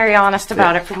they were So, very honest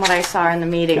about yeah. it from what I saw in the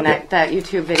meeting. Yeah. That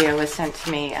YouTube video was sent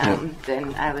to me,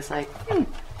 and I was like,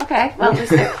 okay, well,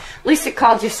 at least it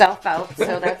called yourself out,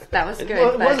 so that was good.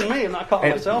 Well, it but- wasn't me. I'm not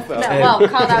calling myself out. No, well,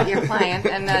 called out your client,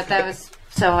 and that was,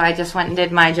 so I just went and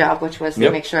did my job, which was to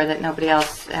Yep. make sure that nobody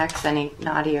else acts any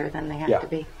naughtier than they have Yeah. to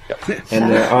be. And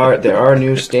there are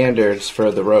new standards for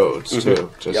the roads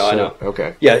too. Just Yeah, I so- know.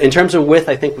 Okay. Yeah, in terms of width,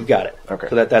 I think we've got it. Okay.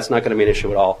 So that's not going to be an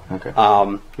issue at all. Okay.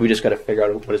 We just got to figure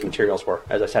out what his materials were.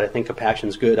 As I said, I think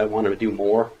compaction's good. I want him to do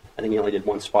more. I think he only did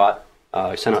one spot.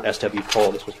 I sent out SW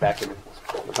poll. This was back in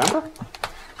November?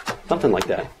 Something like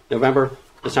that. November,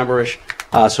 December-ish.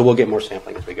 So we'll get more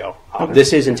sampling as we go. Okay.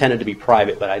 This is intended to be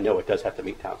private, but I know it does have to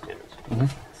meet town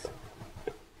standards.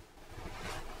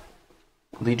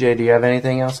 Lee J, do you have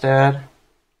anything else to add?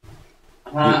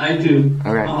 I do.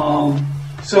 All right.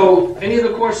 So any of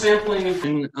the core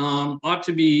sampling ought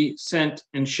to be sent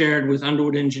and shared with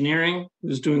Underwood Engineering,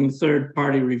 who's doing the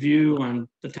third-party review on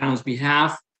the town's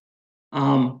behalf.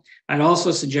 I'd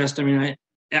also suggest,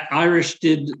 Irish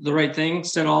did the right thing,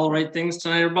 said all the right things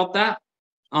tonight about that.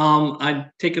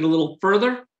 I'd take it a little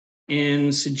further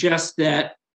and suggest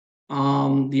that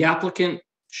the applicant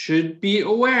should be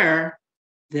aware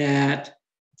that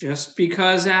just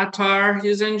because Attar,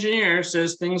 his engineer,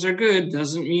 says things are good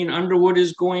doesn't mean Underwood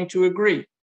is going to agree.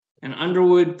 And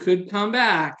Underwood could come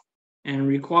back and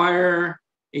require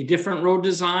a different road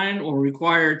design or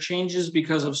require changes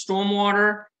because of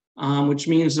stormwater, which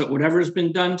means that whatever's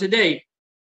been done to date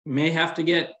may have to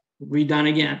get redone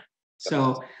again.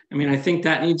 So, I think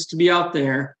that needs to be out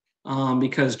there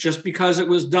because just because it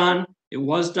was done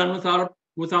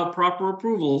without proper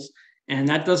approvals, and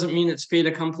that doesn't mean it's fait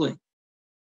accompli.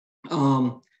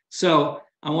 So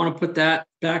I want to put that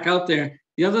back out there.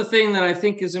 The other thing that I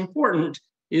think is important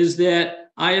is that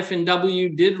IF&W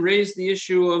did raise the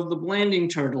issue of the blanding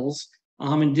turtles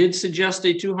and did suggest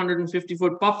a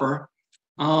 250-foot buffer.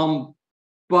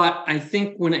 But I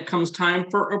think when it comes time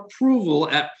for approval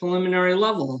at preliminary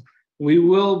level, we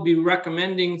will be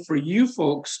recommending for you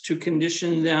folks to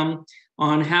condition them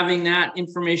on having that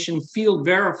information field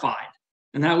verified.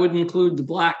 And that would include the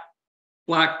black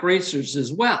gracers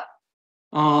as well.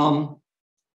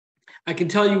 I can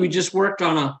tell you we just worked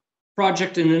on a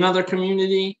project in another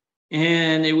community,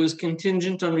 and it was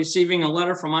contingent on receiving a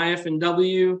letter from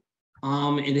IF&W.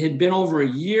 It had been over a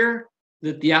year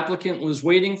that the applicant was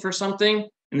waiting for something,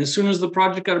 and as soon as the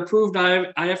project got approved,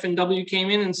 IF&W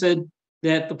came in and said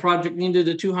that the project needed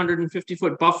a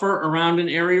 250-foot buffer around an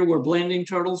area where blanding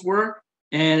turtles were,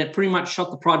 and it pretty much shut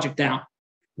the project down.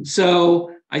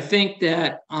 So I think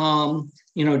that,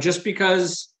 just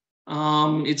because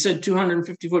it said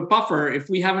 250-foot buffer, if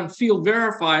we haven't field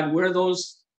verified where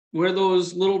those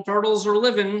little turtles are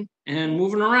living and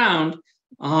moving around,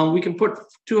 we can put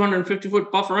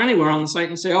 250-foot buffer anywhere on the site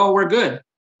and say, oh, we're good.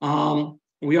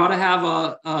 We ought to have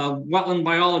a wetland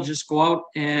biologist go out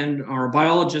or a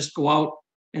biologist go out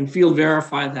and field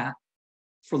verify that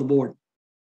for the board.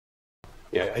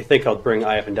 Yeah, I think I'll bring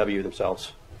IF&W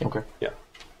themselves. Okay. Yeah.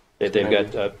 They've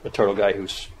got a turtle guy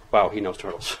who's, wow, he knows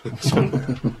turtles.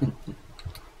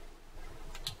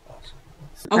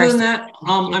 Other than that,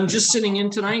 I'm just sitting in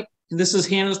tonight. This is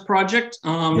Hannah's project,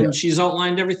 and she's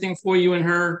outlined everything for you in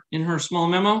her small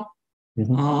memo.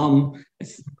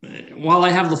 While I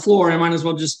have the floor, I might as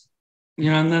well just,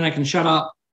 and then I can shut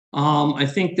up. I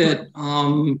think that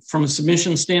from a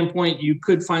submission standpoint, you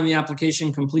could find the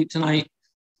application complete tonight.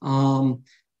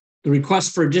 The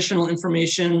request for additional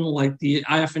information like the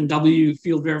IF&W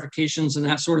field verifications and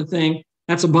that sort of thing,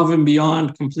 that's above and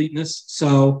beyond completeness.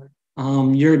 So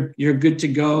you're good to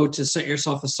go to set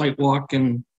yourself a site walk,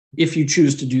 and if you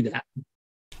choose to do that.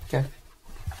 Okay.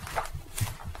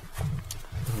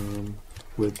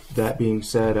 With that being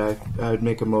said, I would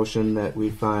make a motion that we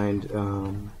find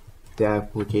the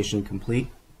application complete.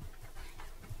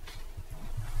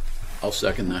 I'll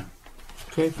second that.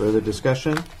 Okay, further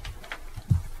discussion?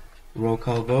 Roll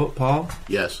call vote. Paul?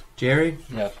 Yes. Jerry?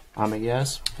 Yes. I'm a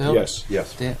yes. Phil? Yes.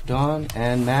 Don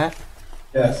and Matt?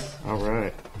 Yes. All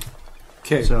right.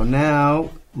 Okay. So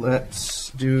now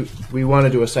we want to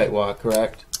do a site walk,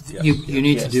 correct? Yes. You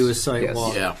need to Yes. do a site Yes.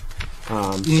 walk. Yeah.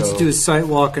 You need to do a site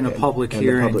walk and a public and the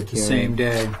hearing public the hearing. same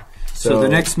day. So the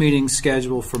next meeting's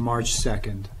scheduled for March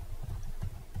 2nd.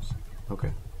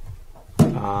 Okay.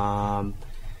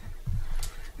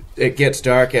 It gets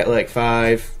dark at like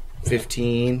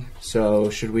 5:15, so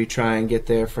should we try and get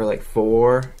there for like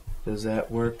 4 Does that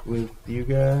work with you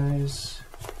guys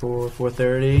for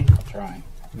 4:30? Trying.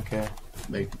 Okay.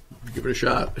 Give it a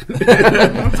shot.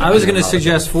 I was going to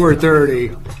suggest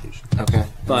 4:30. Okay.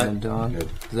 But- and then Dawn, does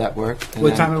that work? And What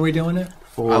then time are we doing it?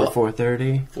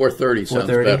 4:30? 4:30 sounds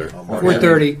 4:30? better.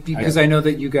 4:30, because I know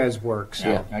that you guys work. So.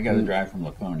 Yeah, I got to drive from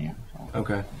Laconia. So.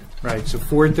 Okay. Right, so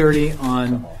 4:30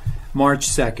 on March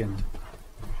 2nd.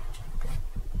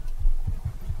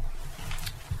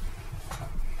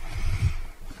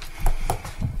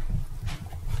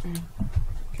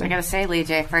 I gotta say, Lee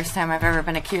J, first time I've ever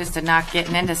been accused of not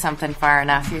getting into something far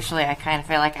enough. Usually I kind of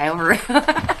feel like I over. You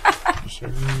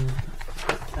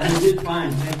did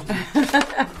fine, thank you.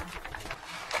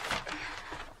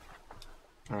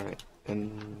 All right.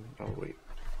 And oh wait.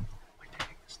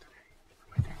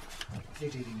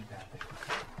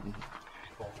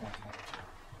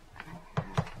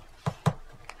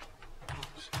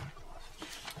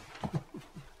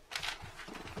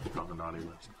 On the naughty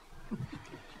list.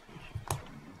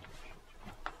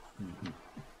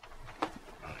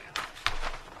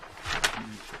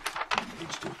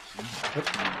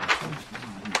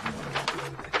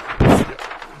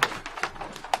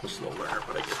 A slow learner,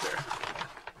 but I get there.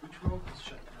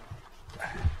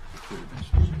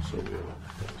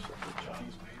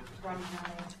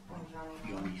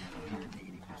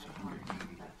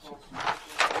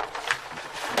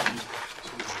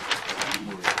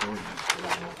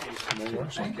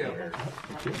 Thank you.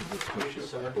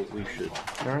 We should.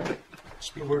 All right.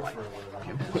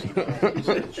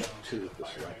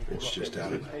 It's just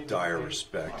out of dire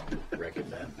respect.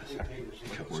 Recommend.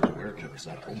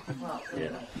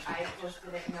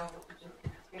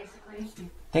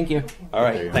 Thank you. All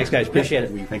right. Thanks, guys. Appreciate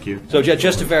it. Thank you. So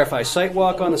just to verify, site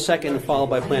walk on the 2nd, followed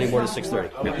by planning board at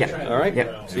 6:30. Yeah. All right.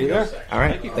 Yeah. See you there. All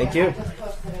right. Thank you.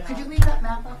 Could you leave that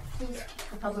map up, please,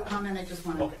 for public comment? I just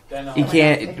want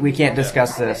to. We can't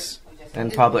discuss this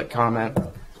in public comment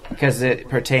because it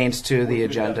pertains to the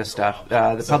agenda stuff.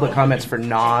 The public comments for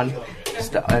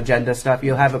non-agenda stuff.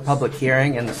 You'll have a public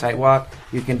hearing in the site walk.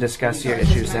 You can discuss your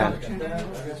issues then.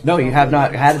 No, you have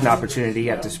not had an opportunity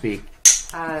yet to speak.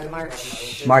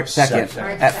 March 2nd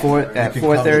at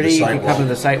 4:30. You can come to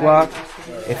the site walk.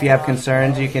 If you have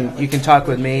concerns, you can talk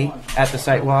with me at the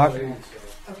site walk,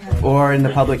 or in the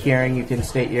public hearing. You can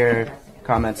state your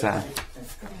comments on.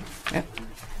 Yeah,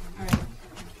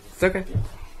 it's okay.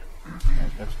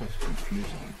 That's what's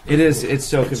confusing. It is. It's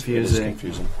so confusing.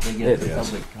 They get the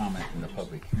public comment in the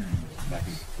public hearing.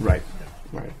 Right.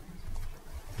 Right.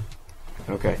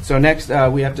 Okay. So next,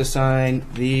 we have to sign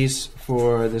these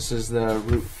for. This is the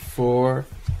Route 4,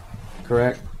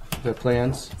 correct? The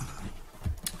plans.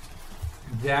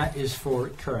 That is for,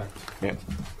 correct. Yeah.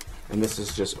 And this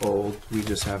is just old. We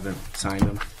just haven't signed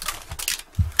them.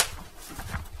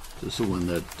 This is the one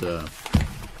that.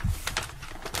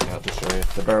 I'll just show you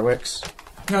the Berwicks.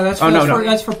 No, that's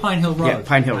that's for Pine Hill Road. Yeah,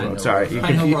 Pine Hill Road. Sorry,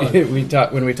 Pine Hill Road. we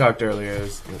talked when we talked earlier.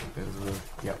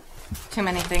 Yep. Too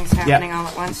many things happening all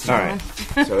at once. All right.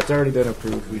 So it's already been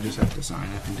approved. We just have to sign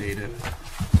it and date it.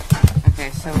 Okay,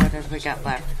 so what have we got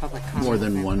left? Public comment. More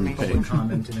than one information. page.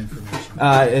 Comment and information.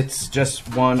 It's just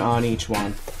one on each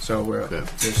one. So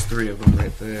there's 3 of them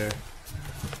right there.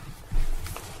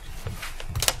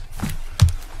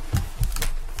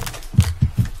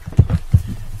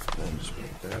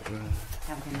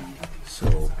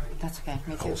 So That's okay.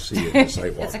 Me too. I'll see you at the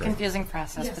sidewalk. It's a confusing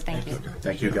process, but thank you.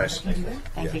 Thank you, guys.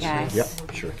 Thank you, guys. Yep,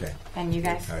 sure can. And you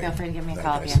guys, All right. feel free to give me a Bye,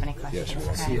 call if guys. you have any Yes, questions. you're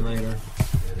welcome. See you later.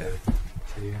 Yeah.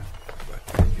 See ya.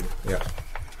 Thank you. Yeah.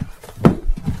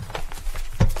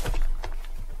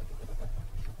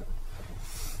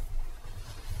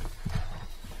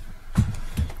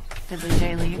 Did Lee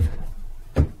J leave?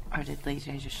 Or did Lee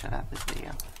J just shut off his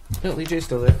video? No, Lee J's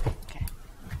still there. Okay.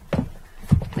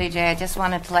 Lee J, I just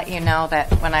wanted to let you know that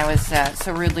when I was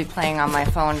so rudely playing on my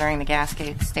phone during the gas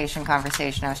station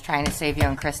conversation, I was trying to save you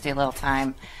and Christy a little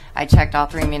time. I checked all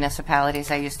 3 municipalities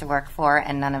I used to work for,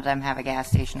 and none of them have a gas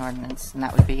station ordinance, and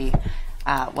that would be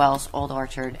Wells, Old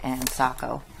Orchard, and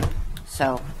Saco.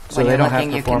 So when they you're don't have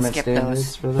looking, you can performance skip standards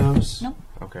those. for those? Nope.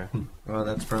 Okay. Well,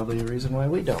 that's probably a reason why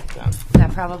we don't then.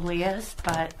 That probably is,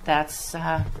 but that's,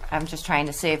 I'm just trying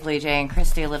to save Lee J and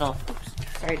Christy a little. Oops,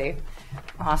 sorry, Dave.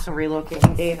 I'm also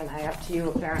relocating Dave and I up to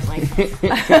you, apparently.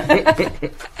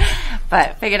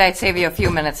 But figured I'd save you a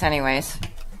few minutes anyways.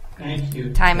 Thank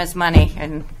you. Time is money,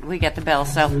 and we get the bill,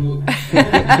 so.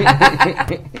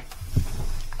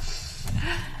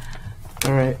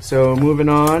 All right, so moving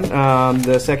on.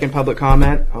 The second public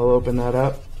comment, I'll open that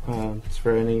up. It's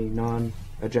for any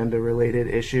non-agenda related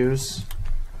issues.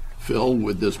 Phil,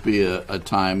 would this be a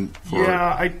time for,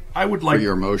 I would for like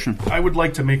your motion? I would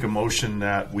like to make a motion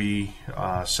that we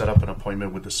set up an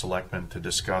appointment with the selectmen to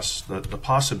discuss the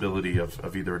possibility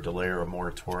of either a delay or a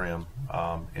moratorium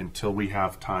until we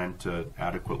have time to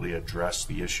adequately address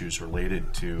the issues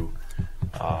related to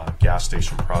gas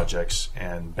station projects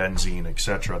and benzene,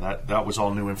 etc. That was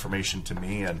all new information to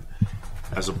me, and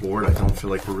as a board, I don't feel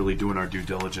like we're really doing our due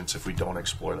diligence if we don't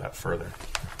explore that further.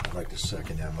 I'd like to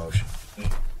second that motion.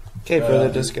 Okay,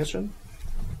 further discussion?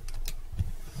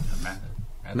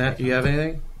 Matt, do you have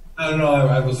anything? I don't know.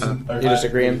 I was. You're just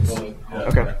agreeing? Yeah.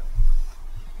 Okay.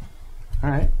 All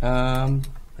right.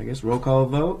 I guess roll call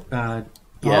vote. Paul?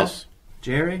 Yes.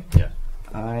 Jerry? Yeah.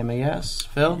 I'm a yes.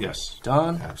 Phil? Yes.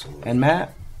 Don? Absolutely. And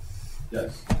Matt?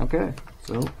 Yes. Okay.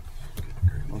 So,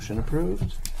 motion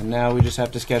approved. And now we just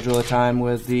have to schedule a time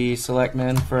with the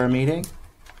selectmen for a meeting.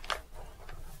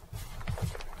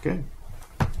 Okay.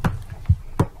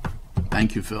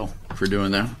 Thank you, Phil, for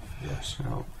doing that. Yes.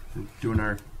 So, we're doing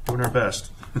our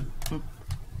best.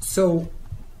 So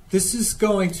this is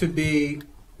going to be,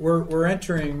 we're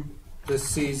entering this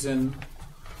season.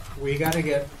 We got to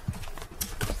get,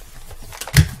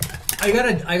 I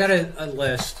got a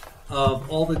list of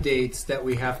all the dates that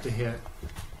we have to hit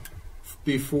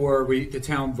before the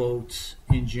town votes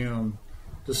in June.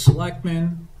 The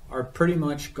selectmen are pretty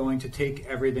much going to take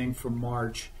everything from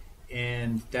March,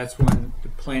 and that's when the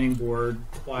planning board,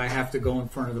 I have to go in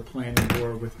front of the planning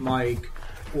board with Mike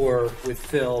or with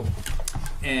Phil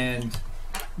and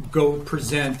go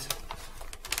present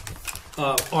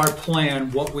our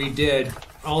plan, what we did.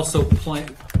 Also,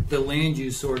 the land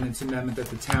use ordinance amendment that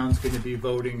the town's going to be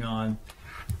voting on.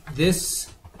 This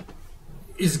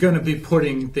is going to be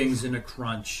putting things in a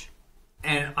crunch,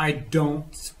 and I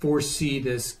don't foresee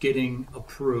this getting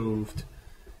approved.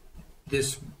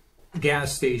 This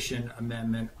gas station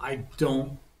amendment, I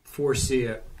don't foresee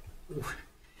it.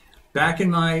 Back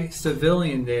in my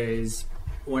civilian days,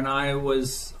 when I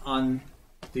was on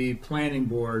the planning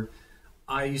board,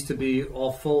 I used to be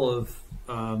all full of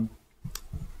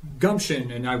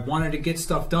gumption, and I wanted to get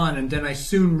stuff done. And then I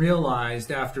soon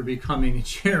realized, after becoming a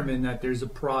chairman, that there's a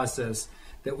process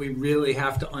that we really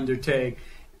have to undertake,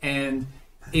 and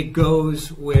it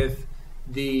goes with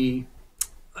the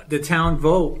town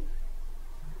vote.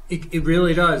 It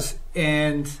really does,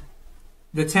 and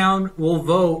the town will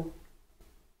vote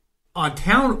on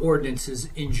town ordinances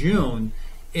in June.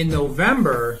 In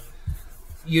November,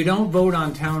 you don't vote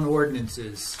on town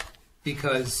ordinances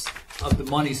because of the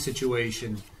money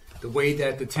situation, the way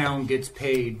that the town gets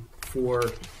paid for.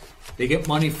 They get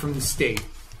money from the state.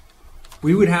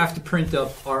 We would have to print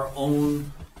up our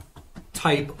own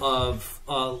type of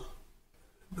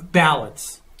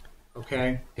ballots.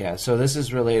 Okay. Yeah, so this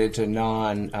is related to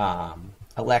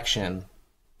non-election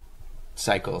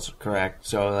cycles, correct?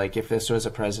 So, like, if this was a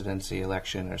presidency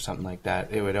election or something like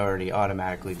that, it would already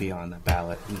automatically be on the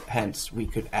ballot. And hence, we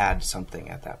could add something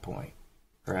at that point,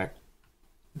 correct?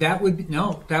 That would be,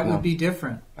 would be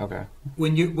different. Okay.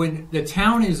 When the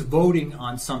town is voting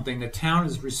on something, the town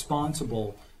is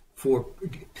responsible for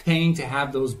paying to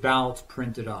have those ballots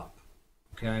printed up.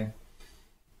 Okay.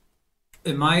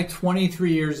 In my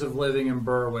 23 years of living in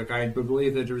Berwick, I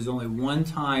believe that there was only one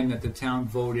time that the town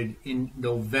voted in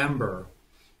November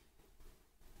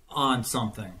on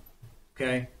something.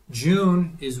 Okay?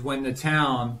 June is when the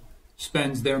town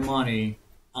spends their money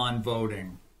on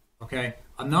voting. Okay?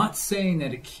 I'm not saying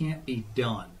that it can't be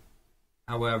done.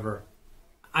 However,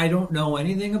 I don't know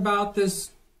anything about this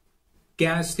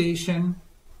gas station.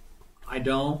 I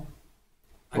don't.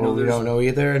 I know we don't know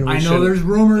either, and I know there's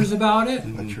rumors about it,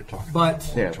 But you're talking but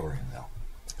about moratorium now.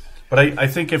 But I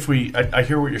think if I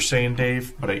hear what you're saying,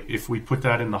 Dave. But if we put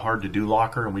that in the hard to do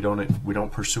locker and we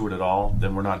don't pursue it at all,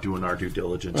 then we're not doing our due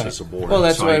diligence as a board. Well,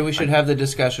 that's So why we should have the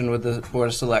discussion with the Board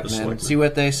of Selectmen, Selectmen. see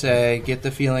what they say, get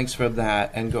the feelings from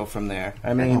that, and go from there.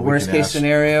 I mean, we worst can case ask-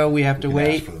 scenario, we have to we can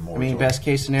wait. ask for the I mean, moratorium. best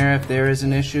case scenario, if there is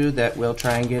an issue, that we'll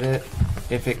try and get it,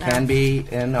 if it can be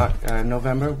in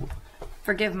November.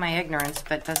 Forgive my ignorance,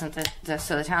 but doesn't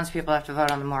so the townspeople have to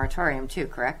vote on the moratorium too,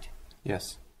 correct?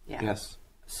 Yes. Yeah. Yes.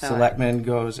 So Selectmen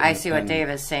goes. I see what Dave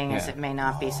is saying is yeah. it may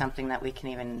not be something that we can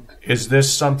even. Is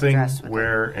this something Address with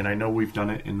where, and I know we've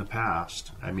done it in the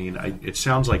past, I mean, it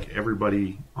sounds like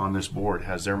everybody on this board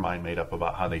has their mind made up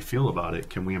about how they feel about it.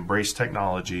 Can we embrace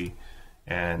technology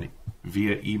and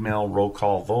via email roll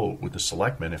call vote with the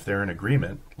selectmen? If they're in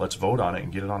agreement, let's vote on it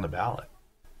and get it on the ballot.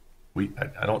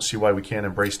 I don't see why we can't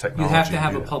embrace you technology. have to and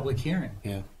have do a that. public hearing.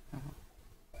 Yeah.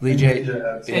 Lee J. And you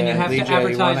have Lee to J, you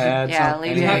advertise wanna it. add Yeah, something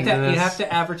Lee J. to You this? have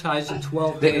to advertise it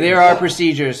 12 days. There are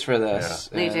procedures for this.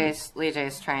 Lee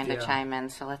J's trying to Yeah. chime in,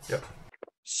 so let's. Yep.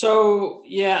 So,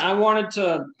 yeah,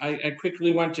 I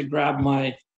quickly went to grab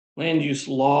my land use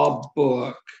law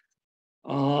book.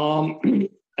 I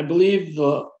believe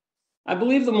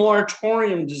the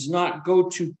moratorium does not go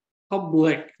to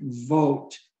public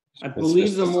vote. I believe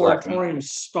just the the selectmen. moratorium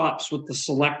stops with the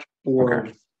select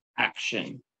board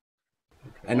action.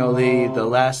 I know the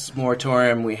last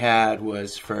moratorium we had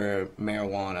was for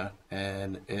marijuana,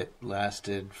 and it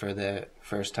lasted for the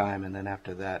first time, and then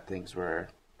after that, things were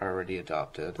already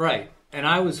adopted. Right. And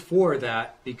I was for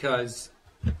that because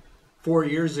 4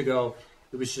 years ago,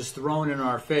 it was just thrown in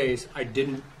our face. I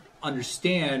didn't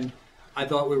understand. I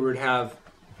thought we would have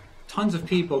tons of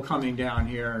people coming down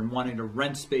here and wanting to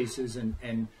rent spaces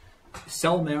and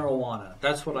sell marijuana.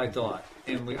 That's what I thought.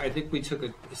 And I think we took a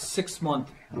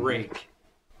 6-month break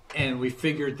and we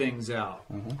figured things out.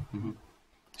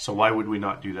 So why would we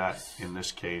not do that in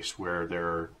this case where there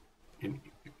are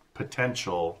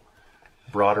potential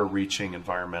broader reaching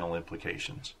environmental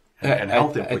implications and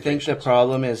health implications? I think the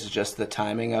problem is just the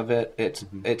timing of it.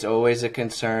 It's always a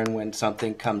concern when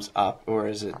something comes up or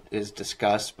is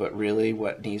discussed, but really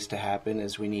what needs to happen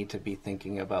is we need to be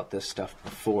thinking about this stuff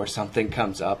before something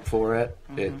comes up for it.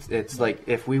 It's like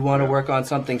if we want to work on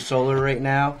something solar right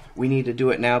now, we need to do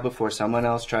it now before someone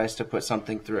else tries to put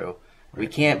something through. We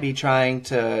can't be trying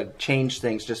to change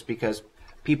things just because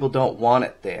people don't want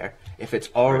it there. If it's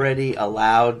already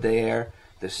allowed there,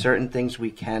 there's certain things we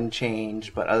can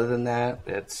change, but other than that,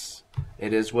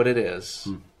 it is what it is.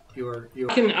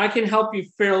 I can help you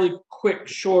fairly quick,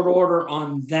 short order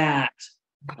on that.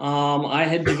 I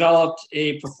had developed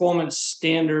a performance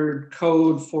standard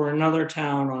code for another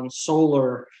town on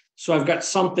solar, so I've got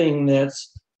something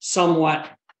that's somewhat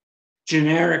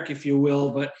generic, if you will,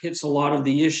 but hits a lot of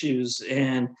the issues,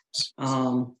 and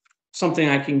something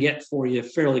I can get for you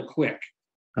fairly quick.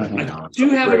 I do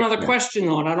have another question,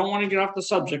 though, and I don't want to get off the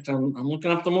subject. I'm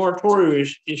looking up the moratorium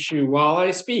issue while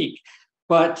I speak.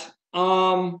 But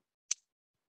have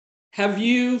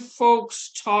you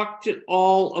folks talked at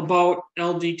all about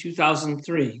LD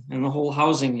 2003 and the whole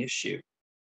housing issue?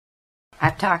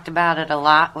 I've talked about it a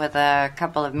lot with a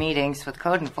couple of meetings with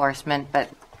code enforcement, but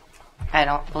I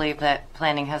don't believe that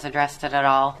planning has addressed it at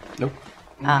all. Nope.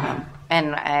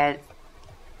 And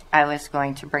I was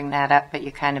going to bring that up, but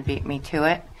you kind of beat me to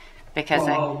it because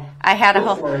I had a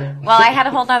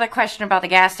whole other question about the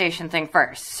gas station thing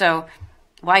first. So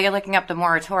while you're looking up the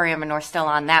moratorium and we're still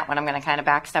on that one, I'm going to kind of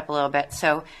backstep a little bit.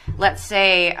 So let's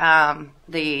say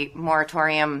the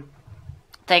moratorium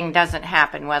thing doesn't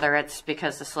happen, whether it's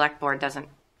because the select board doesn't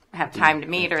have time to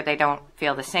meet or they don't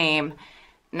feel the same.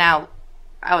 Now,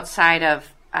 outside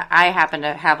of I happen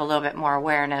to have a little bit more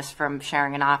awareness from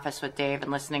sharing an office with Dave and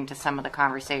listening to some of the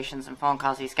conversations and phone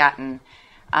calls he's gotten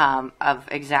of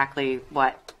exactly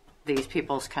what these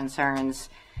people's concerns,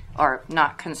 or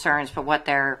not concerns, but what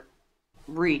their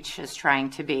reach is trying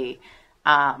to be,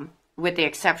 with the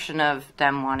exception of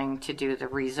them wanting to do the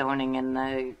rezoning and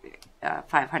the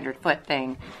 500-foot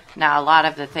thing. Now, a lot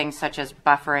of the things such as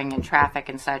buffering and traffic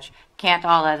and such, can't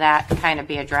all of that kind of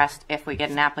be addressed if we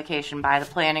get an application by the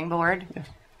planning board? Yeah.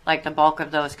 Like the bulk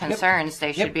of those concerns,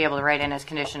 they should be able to write in as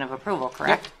condition of approval,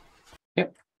 correct?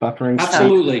 Yep. Buffering.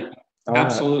 Absolutely.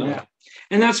 Absolutely.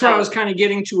 And that's what I was kind of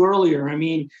getting to earlier. I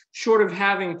mean, short of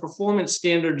having performance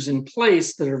standards in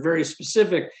place that are very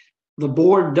specific, the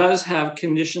board does have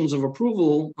conditions of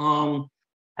approval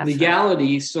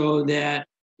legality, so that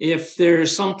if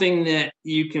there's something that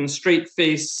you can straight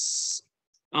face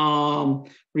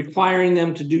requiring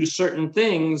them to do certain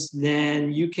things,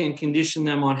 then you can condition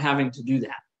them on having to do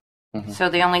that. So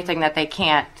the only thing that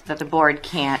the board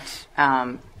can't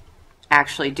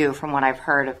actually do, from what I've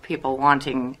heard of people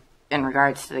wanting in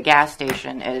regards to the gas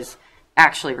station, is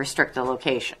actually restrict the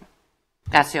location.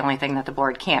 That's the only thing that the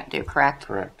board can't do, correct?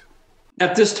 Correct.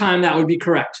 At this time, that would be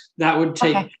correct. That would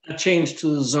take a change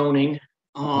to the zoning.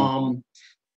 Yeah.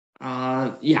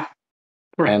 Correct.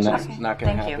 And that's not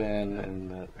going to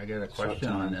happen. I got a question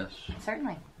on this.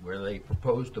 Certainly. Where they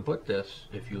propose to put this,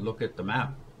 if you look at the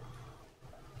map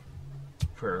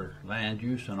for land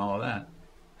use and all that,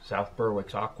 South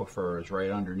Berwick's aquifer is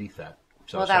right underneath that.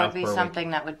 So well, that would be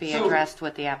something that would be addressed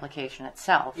with the application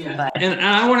itself. Yeah. But and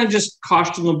I want to just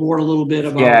caution the board a little bit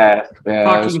about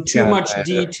talking too much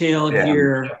detail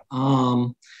here,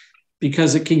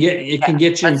 because it can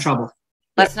get you in trouble.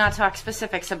 Let's not talk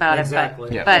specifics about it,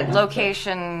 but Yeah. but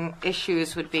location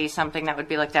issues would be something that would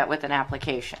be looked at with an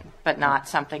application, but not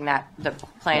something that the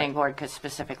planning board could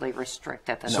specifically restrict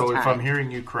at the time. So if I'm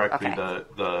hearing you correctly, Okay.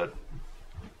 the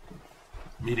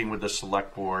meeting with the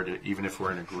select board, even if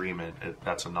we're in agreement,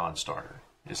 that's a non-starter.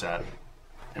 Is that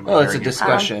Well, it's a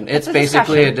discussion. It's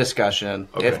basically a discussion.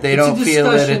 Okay. If they It's a don't feel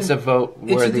that discussion. it's a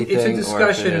vote-worthy It's thing, a discussion, or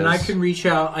if it and I is. can reach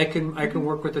out. I can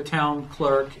work with the town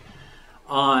clerk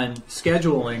on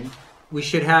scheduling. We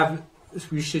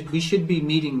should be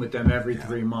meeting with them every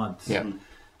 3 months. Yeah.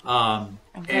 And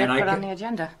And I put on could, the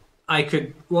agenda. I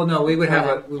could. Well, no, we would have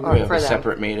a. We Or would, We have for a them,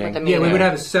 separate with meeting. the yeah, meeting. we would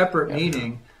have a separate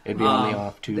meeting. It'd be on the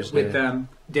off Tuesday. With them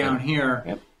down here,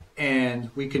 Yep. and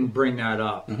we can bring that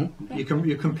up. You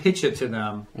can pitch it to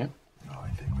them. Yep. No, I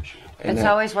think we should. And It's then-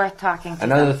 always worth talking to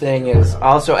Another them. thing is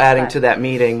also adding But- to that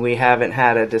meeting, we haven't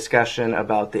had a discussion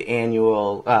about the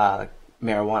annual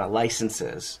marijuana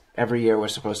licenses. Every year we're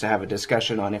supposed to have a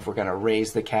discussion on if we're going to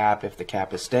raise the cap, if the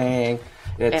cap is staying.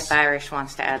 It's, If Irish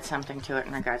wants to add something to it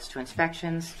in regards to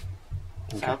inspections.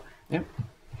 So, Yep.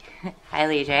 hi,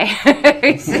 Lee J.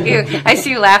 I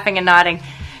see you laughing and nodding.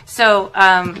 So,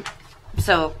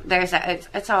 so there's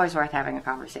it's always worth having a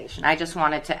conversation. I just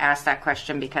wanted to ask that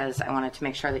question because I wanted to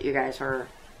make sure that you guys were,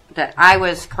 that I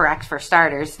was correct for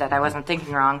starters, that I wasn't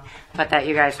thinking wrong, but that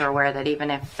you guys were aware that even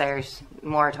if there's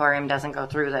moratorium doesn't go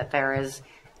through, that there is,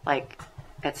 like,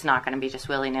 it's not going to be just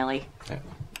willy-nilly.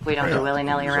 We don't do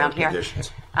willy-nilly around here.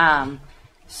 Conditions.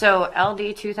 So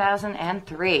LD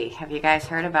 2003, have you guys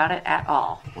heard about it at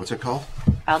all? What's it called?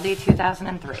 LD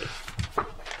 2003.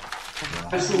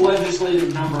 That's the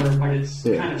legislative number, but it's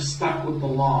Yeah. kind of stuck with the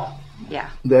law. Yeah.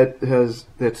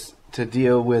 that's to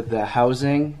deal with the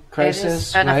housing It crisis,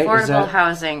 is an right? affordable Is that-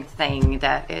 housing thing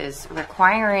that is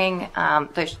requiring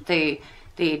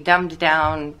the dumbed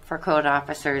down for code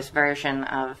officers version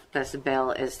of this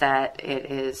bill is that it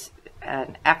is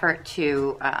an effort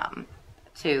to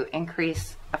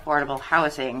increase affordable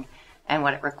housing, and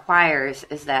what it requires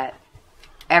is that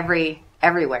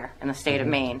everywhere in the state of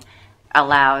Maine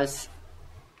allows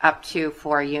up to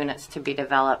 4 units to be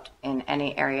developed in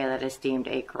any area that is deemed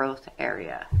a growth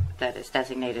area, that is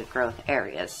designated growth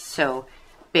areas. So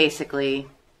basically,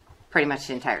 pretty much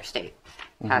the entire state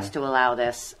has to allow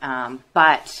this.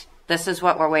 But this is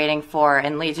what we're waiting for.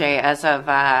 And Lee J, as of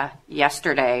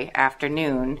yesterday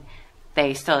afternoon,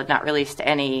 they still had not released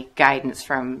any guidance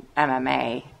from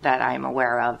MMA that I'm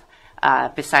aware of,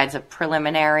 besides a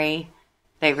preliminary.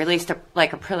 They released a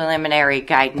preliminary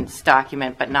guidance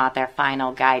document, but not their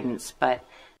final guidance. But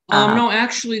No,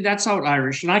 actually, that's out,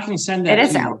 Irish, and I can send that. it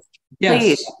is to you. out. Yes.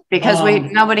 Please, because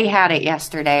nobody had it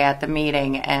yesterday at the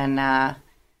meeting, and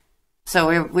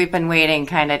so we've been waiting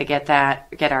kind of to get our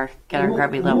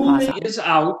grubby little paws Ruling on. is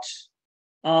out.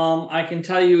 I can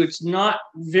tell you it's not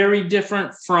very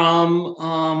different from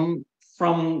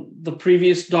the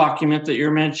previous document that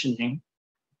you're mentioning.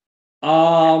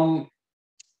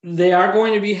 They are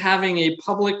going to be having a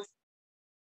public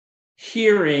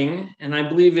hearing, and I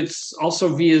believe it's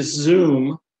also via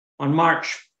Zoom on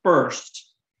March 1st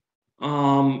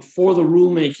for the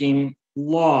rulemaking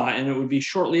law, and it would be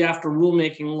shortly after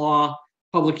rulemaking law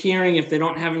public hearing. If they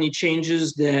don't have any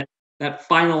changes, that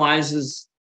finalizes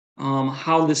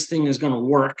how this thing is going to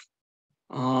work.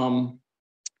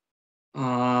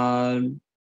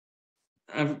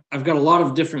 I've got a lot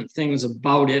of different things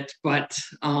about it, but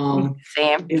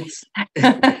Sam, it's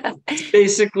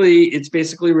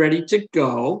basically ready to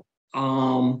go.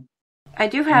 I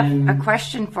do have a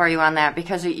question for you on that,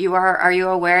 because are you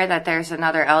aware that there's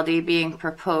another LD being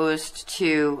proposed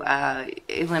to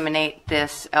eliminate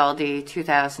this LD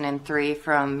 2003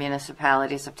 from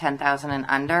municipalities of 10,000 and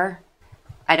under?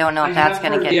 I don't know if that's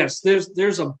going to get. Yes,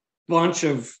 there's a bunch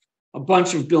of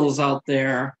bills out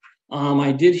there.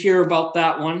 I did hear about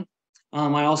that one.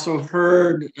 I also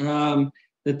heard that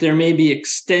there may be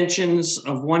extensions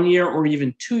of 1 year or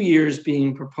even 2 years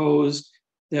being proposed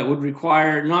that would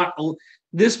require not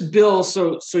this bill.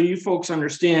 So you folks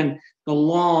understand, the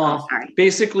law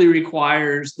basically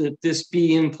requires that this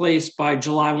be in place by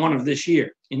July 1 of this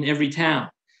year in every town.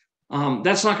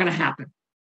 That's not going to happen.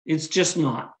 It's just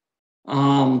not.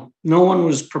 No one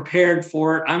was prepared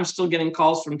for it. I'm still getting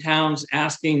calls from towns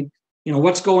asking,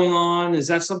 what's going on? Is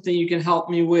that something you can help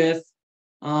me with?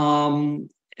 And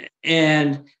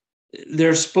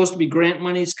there's supposed to be grant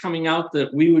monies coming out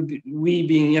that we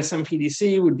being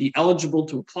SMPDC would be eligible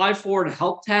to apply for to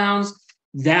help towns.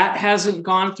 That hasn't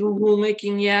gone through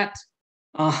rulemaking yet.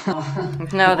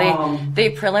 No, the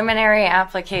preliminary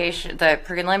application, the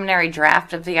preliminary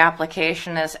draft of the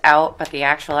application is out, but the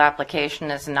actual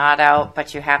application is not out,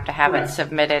 but you have to have it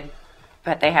submitted,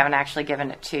 but they haven't actually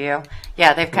given it to you.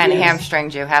 Yeah, they've kind of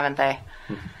hamstringed you, haven't they?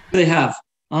 They have,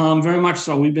 very much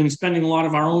so. We've been spending a lot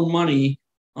of our own money,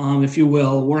 if you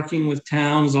will, working with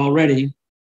towns already.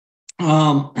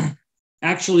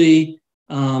 Actually,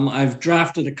 I've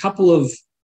drafted a couple of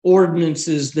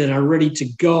ordinances that are ready to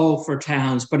go for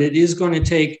towns, but it is going to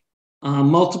take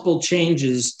multiple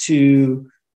changes to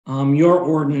your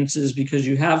ordinances because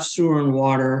you have sewer and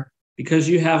water, because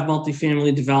you have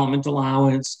multifamily development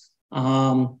allowance.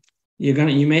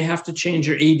 You may have to change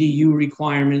your ADU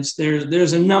requirements.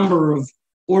 There's a number of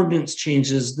ordinance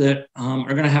changes that are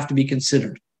going to have to be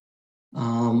considered.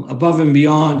 Above and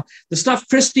beyond the stuff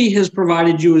Christy has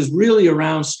provided you is really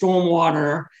around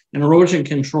stormwater and erosion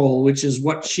control, which is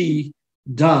what she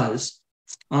does.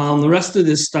 The rest of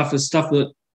this stuff is stuff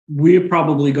that we're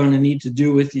probably going to need to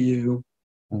do with you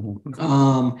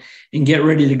and get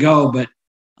ready to go. But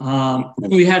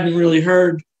we hadn't really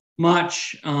heard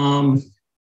much from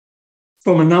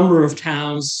a number of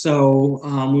towns, so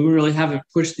we really haven't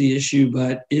pushed the issue,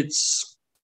 but it's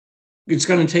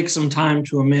going to take some time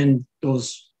to amend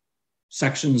those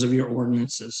sections of your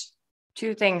ordinances.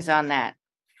 Two things on that.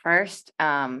 First,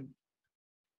 I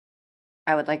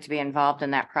would like to be involved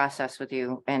in that process with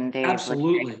you and Dave.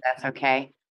 Absolutely. If that's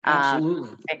okay.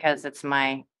 Absolutely. Because it's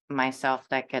myself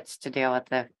that gets to deal with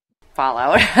the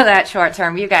fallout of that short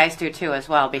term. You guys do too as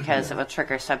well, because it will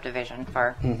trigger subdivision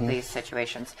for these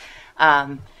situations.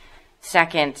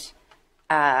 Second,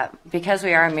 because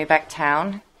we are a MUBEC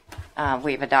town,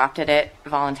 we've adopted it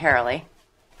voluntarily,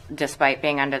 despite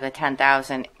being under the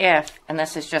 10,000. If, and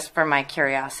this is just for my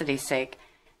curiosity's sake,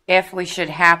 if we should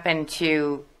happen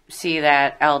to see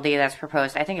that LD that's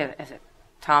proposed, I think is it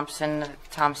Thompson,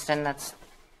 that's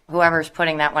whoever's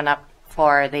putting that one up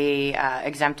for the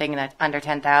exempting the under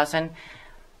 10,000.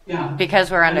 Yeah.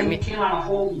 Because we're under. It came out of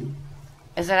Holden.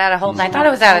 Is it out of Holden? I thought it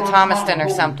was out of Thomaston or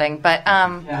something, but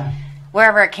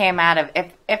wherever it came out of,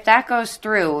 if that goes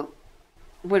through,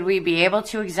 would we be able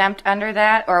to exempt under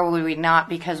that, or would we not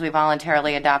because we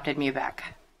voluntarily adopted MUBEC?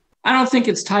 I don't think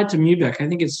it's tied to MUBEC. I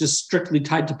think it's just strictly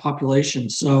tied to population.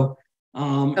 So,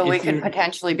 so we could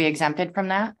potentially be exempted from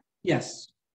that? Yes.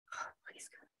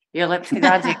 Your lips to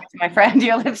God's ears, my friend.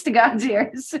 Your lips to God's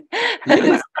ears.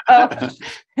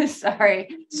 Sorry.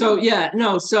 So yeah,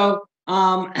 no. So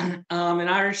and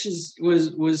Irish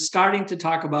was starting to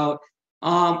talk about.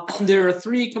 There are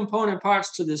three component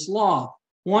parts to this law.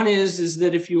 One is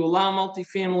that if you allow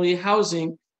multifamily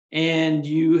housing and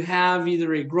you have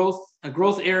either a growth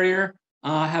area,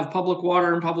 have public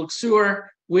water and public sewer,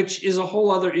 which is a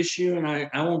whole other issue, and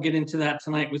I won't get into that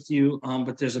tonight with you.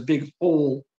 But there's a big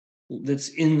hole that's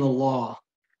in the law.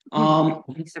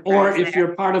 Or if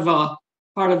you're part of a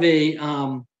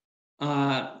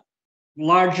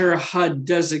larger HUD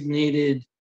designated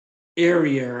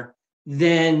area,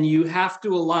 then you have to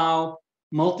allow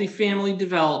multifamily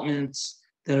developments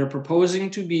that are proposing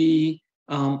to be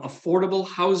affordable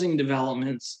housing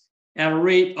developments at a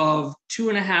rate of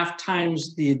 2.5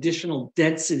 times the additional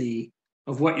density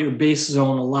of what your base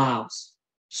zone allows.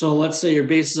 So let's say your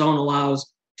base zone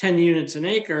allows 10 units an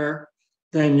acre,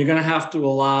 then you're going to have to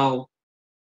allow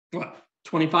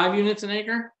 25 units an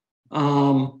acre.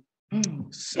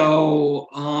 So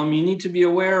you need to be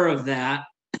aware of that.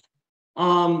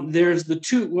 There's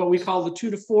what we call the 2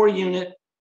 to 4 unit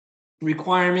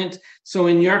requirement. So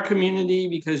in your community,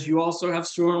 because you also have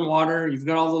sewer and water, you've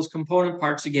got all those component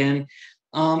parts again,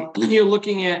 you're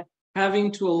looking at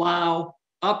having to allow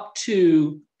up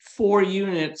to 4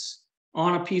 units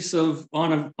on a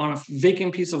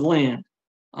vacant piece of land.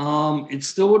 It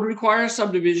still would require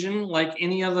subdivision like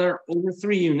any other over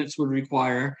 3 units would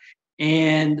require.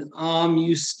 And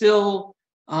you still,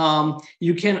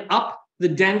 you can up the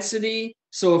density.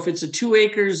 So if it's a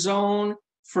 2-acre zone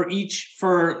for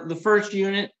the first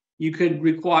unit, you could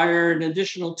require an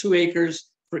additional 2 acres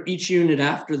for each unit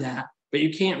after that. But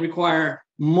you can't require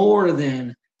more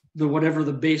than whatever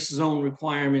the base zone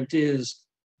requirement is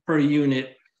per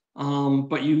unit.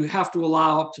 But you have to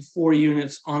allow up to 4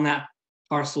 units on that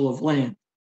parcel of land.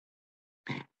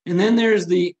 And then there's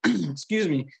the,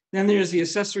 then there's the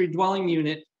accessory dwelling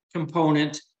unit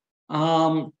component.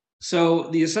 So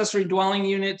the accessory dwelling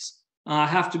units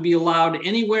have to be allowed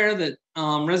anywhere that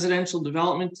residential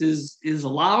development is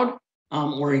allowed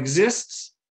or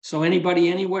exists. So anybody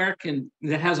anywhere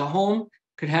that has a home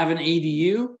could have an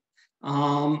ADU.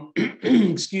 The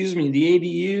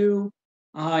ADU,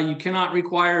 you cannot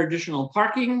require additional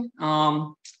parking,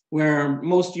 where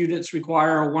most units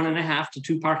require 1.5 to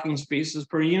 2 parking spaces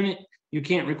per unit. You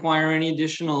can't require any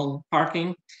additional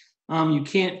parking. You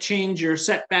can't change your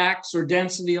setbacks or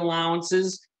density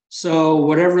allowances. So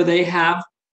whatever they have,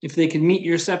 if they can meet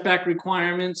your setback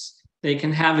requirements, they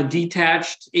can have a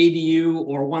detached ADU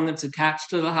or one that's attached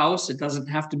to the house. It doesn't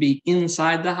have to be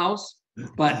inside the house,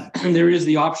 but there is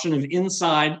the option of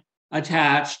inside,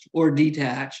 attached, or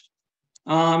detached.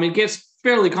 It gets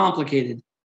fairly complicated.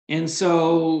 And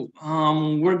so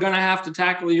we're going to have to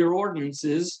tackle your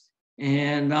ordinances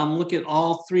and look at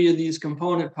all three of these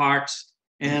component parts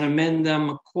and amend them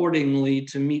accordingly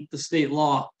to meet the state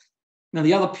law. Now,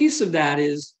 the other piece of that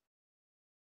is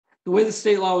the way the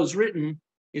state law is written,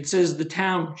 it says the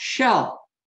town shall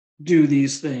do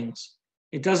these things.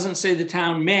 It doesn't say the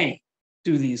town may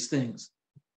do these things.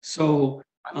 So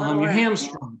you're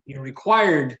hamstrung. You're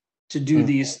required to do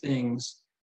these things.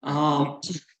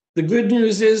 The good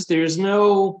news is there's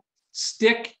no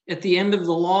stick at the end of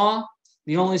the law.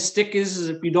 The only stick is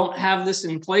if you don't have this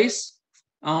in place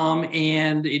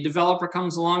and a developer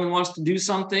comes along and wants to do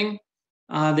something,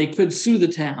 they could sue the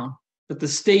town. But the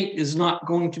state is not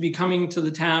going to be coming to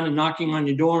the town and knocking on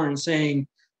your door and saying,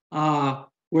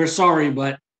 we're sorry,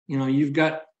 but you've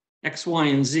got X, Y,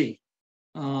 and Z.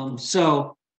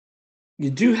 So you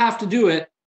do have to do it,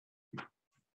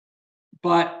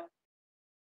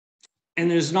 and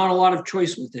there's not a lot of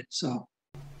choice with it. So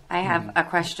I have a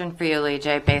question for you, Lee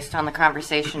J, based on the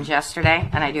conversations yesterday,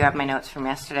 and I do have my notes from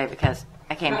yesterday because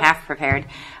I came half prepared.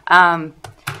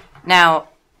 Now,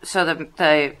 so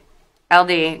the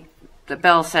LD, the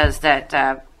bill says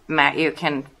that, Matt, you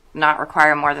can not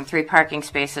require more than 3 parking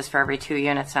spaces for every 2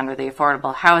 units under the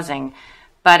affordable housing.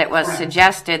 But it was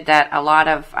suggested that a lot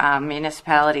of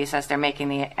municipalities, as they're making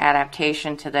the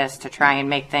adaptation to this to try and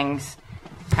make things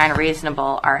kind of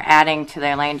reasonable, are adding to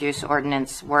their land use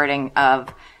ordinance wording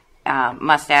of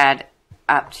must add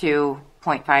up to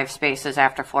 0.5 spaces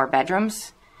after 4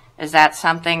 bedrooms. Is that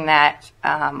something that,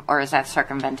 or is that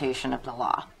circumvention of the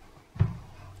law?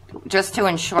 Just to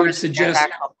ensure I would suggest,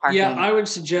 parking. yeah, I would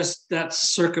suggest that's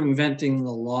circumventing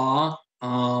the law.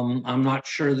 I'm not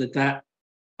sure that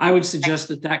I would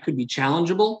suggest that could be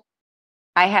challengeable.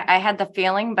 I had the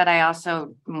feeling, but I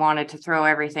also wanted to throw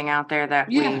everything out there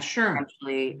that sure.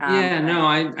 Actually, No,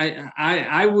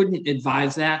 I wouldn't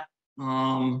advise that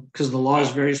because the law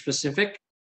is very specific.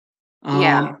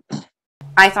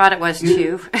 I thought it was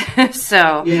too.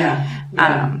 So,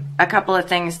 a couple of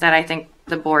things that I think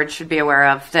the board should be aware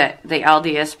of, that the LD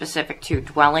is specific to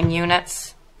dwelling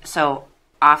units, so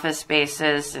office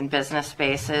spaces and business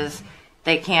spaces.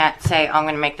 They can't say, I'm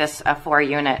going to make this a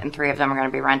 4-unit and 3 of them are going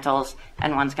to be rentals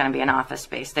and one's going to be an office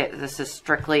space. This is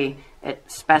strictly, it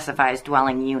specifies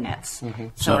dwelling units. Mm-hmm.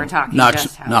 So we're talking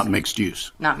just housing. Not mixed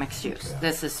use. Not mixed use.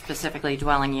 This is specifically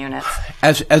dwelling units.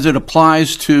 As it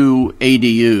applies to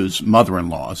ADUs,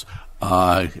 mother-in-laws,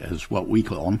 is what we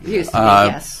call them. Used to be,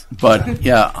 yes. But an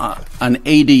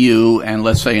ADU and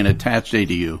let's say an attached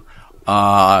ADU,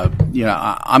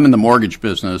 I'm in the mortgage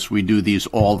business. We do these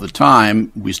all the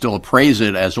time. We still appraise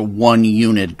it as a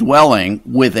 1-unit dwelling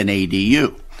with an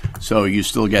ADU. So you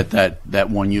still get that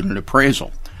 1-unit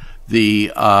appraisal.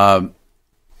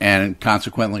 And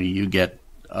consequently you get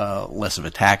less of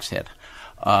a tax hit.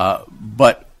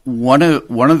 But one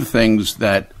of the things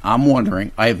that I'm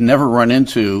wondering, I have never run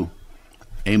into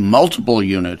a multiple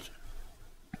unit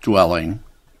dwelling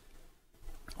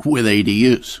with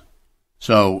ADUs.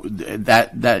 So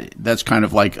that's kind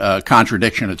of like a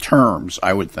contradiction of terms,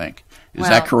 I would think. Is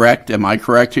that correct? Am I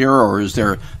correct here, or is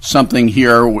there something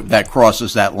here that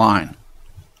crosses that line?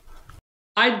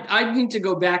 I need to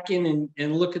go back in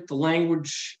and look at the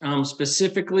language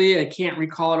specifically. I can't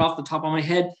recall it off the top of my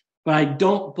head, but I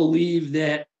don't believe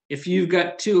that if you've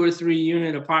got 2 or 3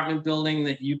 unit apartment building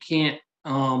that you can't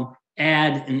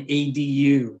add an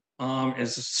ADU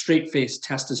as a straight-faced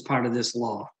test as part of this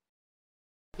law.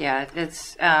 Yeah,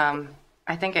 it's.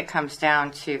 I think it comes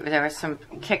down to, there was some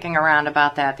kicking around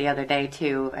about that the other day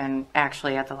too, and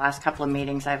actually at the last couple of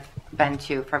meetings I've been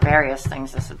to for various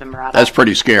things this has been brought up. That's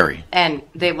pretty scary. And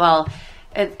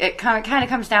it kind of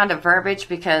comes down to verbiage,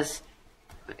 because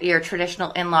your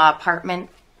traditional in-law apartment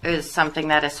is something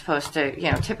that is supposed to,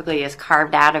 typically is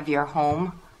carved out of your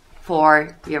home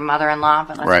for your mother-in-law,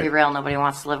 but let's be real, nobody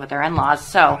wants to live with their in-laws.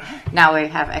 So now we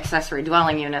have accessory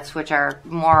dwelling units, which are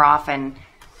more often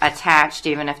attached,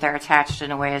 even if they're attached in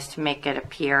a way as to make it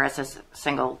appear as a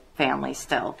single family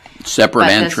still. Separate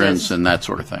entrance and that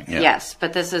sort of thing. Yeah. Yes,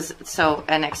 but this is, so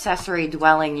an accessory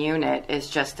dwelling unit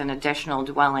is just an additional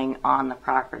dwelling on the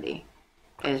property.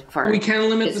 We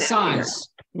can limit the size.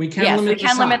 We can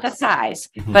limit the size,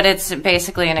 but it's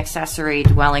basically an accessory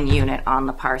dwelling unit on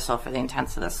the parcel for the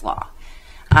intents of this law.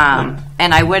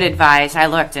 And I would advise, I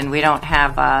looked and we don't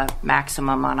have a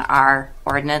maximum on our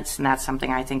ordinance, and that's something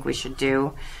I think we should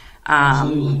do.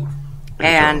 And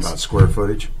about square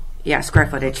footage? Yeah, square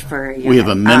footage for a unit. We have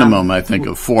a minimum, I think,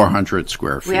 of 400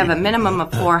 square feet. We have a minimum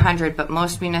of 400, but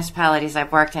most municipalities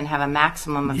I've worked in have a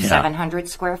maximum of 700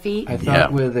 square feet. I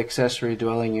thought with accessory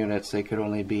dwelling units, they could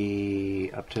only be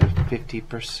up to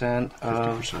 50%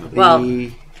 of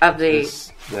the of the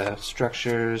The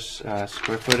structures,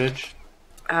 square footage.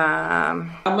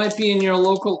 That might be in your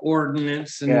local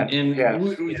ordinance, and you can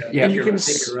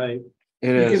right.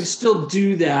 you can still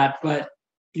do that, but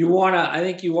I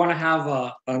think you want to have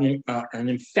an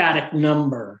emphatic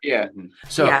number. Yeah.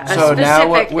 So Yeah, now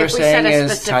what specific- we're if we saying set a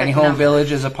is specific tiny home number.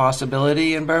 village is a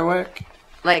possibility in Berwick.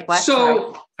 Like what?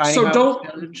 So Tiny so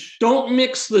home don't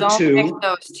mix the Don't two. mix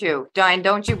those two.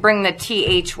 Don't you bring the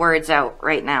TH words out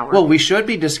right now. Well, we should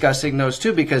be discussing those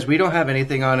too because we don't have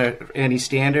anything on any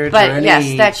standards. or But any,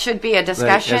 yes, that should be a as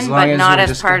discussion, long but as not we're as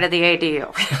discuss- part of the ADU.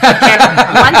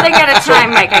 Okay, one thing at a time,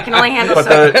 Mike. I can only handle But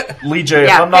so. Lee J, if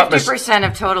Yeah, I'm not 50%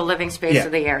 of total living space Yeah.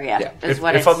 of the area is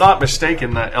what if it's. I'm not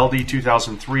mistaken, the LD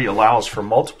 2003 allows for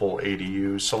multiple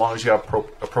ADUs so long as you have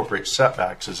appropriate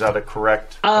setbacks. Is that a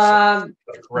correct?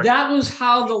 That was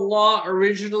how the law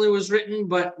originally was written,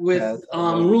 but with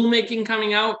rulemaking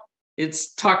coming out, it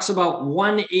talks about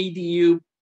one ADU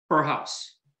per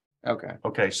house. Okay.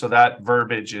 Okay, so that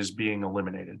verbiage is being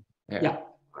eliminated. Yeah.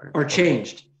 Or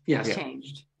changed. Yes.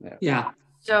 Changed. Yeah.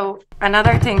 So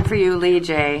another thing for you, Lee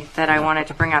J, that I wanted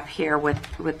to bring up here with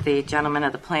the gentleman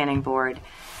of the planning board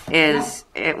is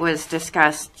it was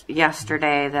discussed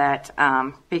yesterday that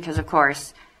because of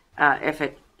course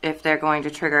if they're going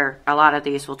to trigger, a lot of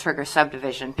these will trigger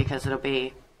subdivision because it'll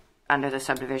be under the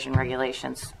subdivision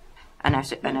regulations, an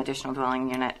additional dwelling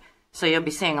unit. So you'll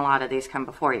be seeing a lot of these come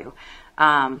before you.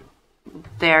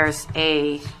 There's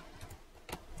a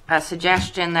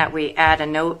suggestion that we add a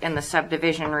note in the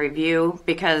subdivision review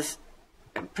because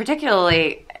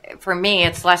particularly for me,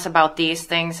 it's less about these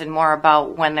things and more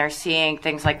about when they're seeing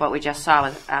things like what we just saw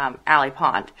with Alley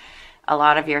Pond. A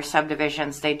lot of your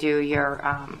subdivisions, they do your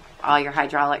all your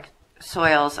hydraulic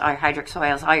soils, all your hydric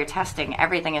soils, all your testing,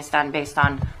 everything is done based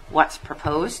on what's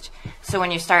proposed. So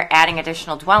when you start adding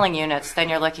additional dwelling units, then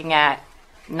you're looking at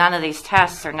none of these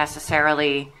tests are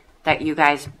necessarily that you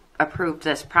guys approved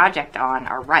this project on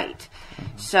are right.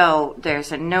 So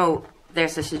there's a note,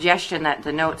 there's a suggestion that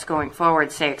the notes going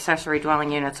forward say accessory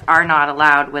dwelling units are not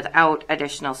allowed without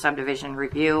additional subdivision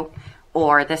review,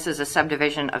 or this is a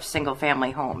subdivision of single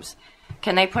family homes.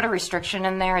 Can they put a restriction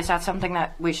in there? Is that something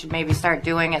that we should maybe start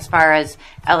doing as far as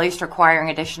at least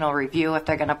requiring additional review if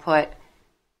they're going to put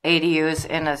ADUs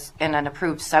in an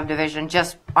approved subdivision,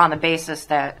 just on the basis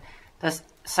that the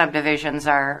subdivisions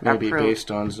are Maybe approved? based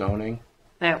on zoning.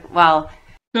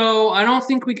 So I don't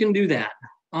think we can do that.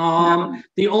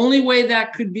 The only way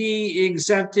that could be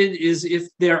exempted is if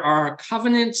there are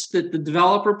covenants that the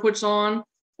developer puts on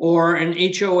or an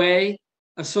HOA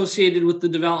associated with the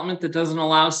development that doesn't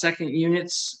allow second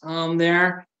units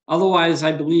there. Otherwise,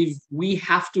 I believe we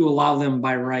have to allow them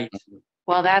by right.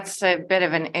 Well, that's a bit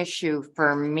of an issue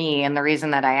for me. And the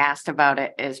reason that I asked about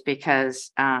it is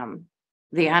because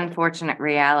the unfortunate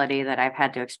reality that I've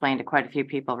had to explain to quite a few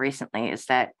people recently is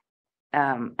that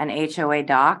an HOA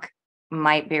doc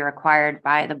might be required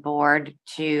by the board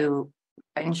to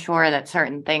ensure that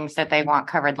certain things that they want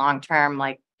covered long-term,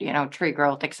 like, you know, tree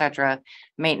growth, etc.,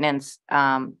 maintenance,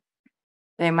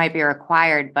 they might be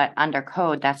required, but under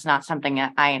code, that's not something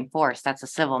that I enforce. That's a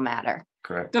civil matter.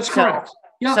 Correct. That's correct.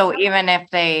 Yeah. So even if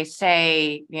they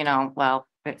say, you know, well,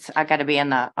 I got to be in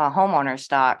the homeowner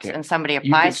stocks and somebody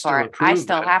applies still for it, I approve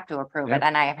still it. have to approve Yep. it,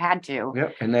 and I have had to.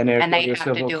 Yep. And then And they your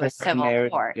have to do a court civil and there-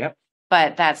 court. Yep.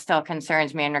 But that still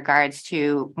concerns me in regards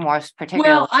to more particular.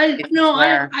 Well, I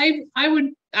where-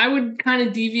 would kind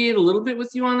of deviate a little bit with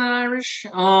you on that, Irish.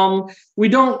 We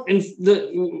don't,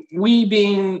 we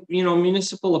being, you know,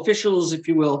 municipal officials, if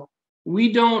you will,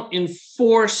 we don't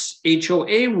enforce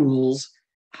HOA rules.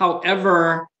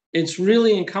 However, it's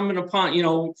really incumbent upon, you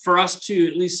know, for us to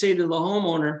at least say to the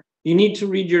homeowner, you need to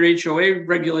read your HOA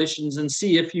regulations and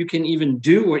see if you can even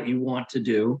do what you want to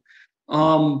do.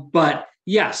 But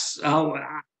yes.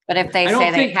 But if they I don't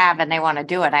say they think- have and they want to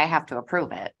do it, I have to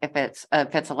approve it if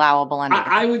it's allowable under.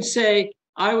 I would say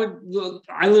I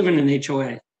live in an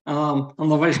HOA. I'm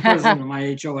the vice president of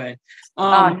my HOA.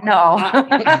 Oh no!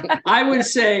 I would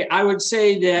say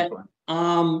that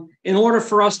in order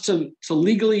for us to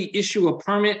legally issue a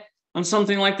permit on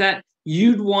something like that,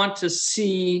 you'd want to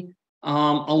see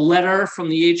a letter from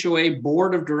the HOA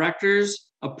board of directors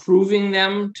approving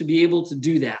them to be able to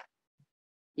do that.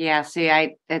 Yeah, see,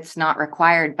 it's not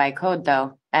required by code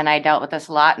though, and I dealt with this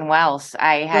a lot in Wells.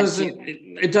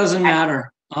 It doesn't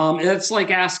matter. That's like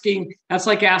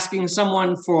asking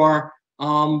someone for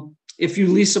if you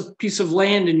lease a piece of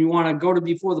land and you want to go to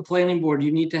before the planning board,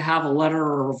 you need to have a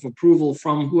letter of approval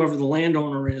from whoever the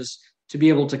landowner is to be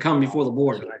able to come before the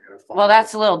board. Well,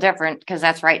 that's a little different because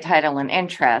that's right title and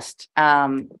interest.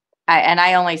 I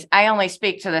only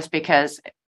speak to this because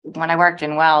when I worked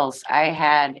in Wells, I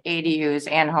had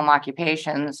ADUs and home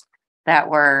occupations that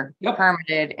were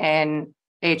permitted in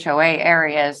HOA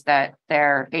areas that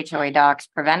their HOA docs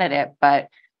prevented it, but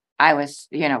I was,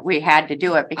 we had to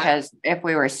do it because if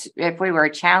we were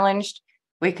challenged,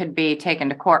 we could be taken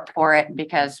to court for it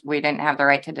because we didn't have the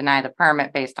right to deny the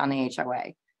permit based on the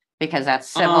HOA because that's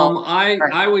civil.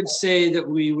 I would say that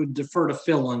we would defer to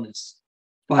Phil on this.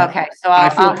 But okay, so I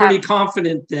feel pretty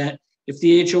confident that if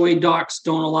the HOA docs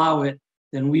don't allow it,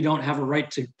 then we don't have a right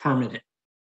to permit it.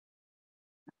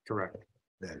 Correct.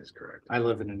 That is correct. I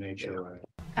live in an HOA.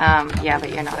 Yeah,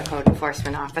 but you're not a code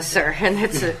enforcement officer, and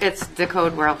it's the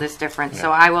code world is different.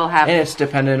 So I will have. And it's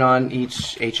dependent on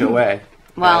each HOA.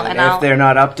 Well, and if they're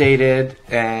not updated,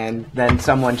 and then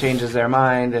someone changes their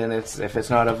mind, and if it's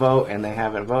not a vote, and they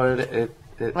haven't voted it.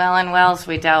 Well, in Wells,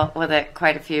 we dealt with it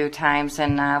quite a few times,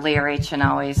 and Leah Rachin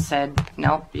always said,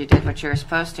 "Nope, you did what you were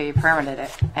supposed to. You permitted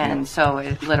it," and so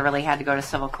it literally had to go to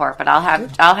civil court. But I'll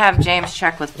have James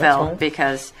check with Phil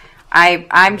because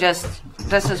I'm just.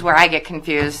 This is where I get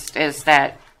confused: is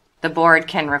that the board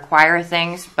can require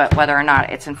things, but whether or not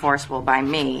it's enforceable by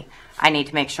me, I need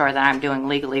to make sure that I'm doing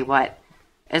legally what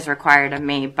is required of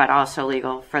me, but also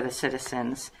legal for the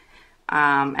citizens.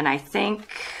 And I think.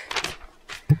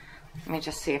 Let me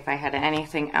just see if I had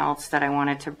anything else that I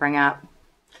wanted to bring up.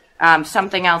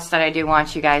 Something else that I do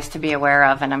want you guys to be aware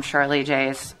of, and I'm sure Lee J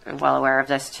is well aware of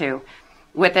this too.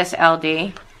 With this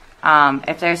LD,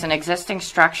 if there's an existing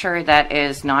structure that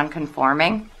is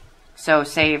non-conforming, so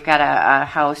say you've got a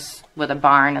house with a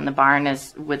barn and the barn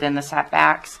is within the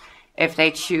setbacks, if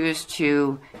they choose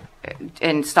to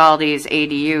install these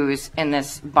ADUs in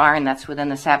this barn that's within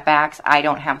the setbacks, I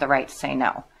don't have the right to say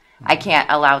no. I can't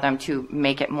allow them to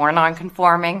make it more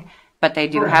non-conforming, but they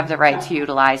do have the right to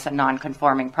utilize a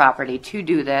non-conforming property to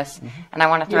do this. And I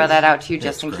want to throw that out to you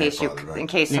just in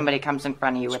case somebody comes in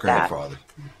front of you with that.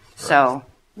 So,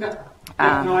 no,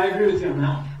 I agree with you on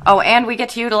that. Oh, and we get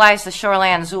to utilize the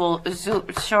shoreland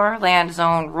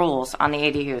zone rules on the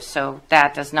ADUs, so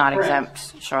that does not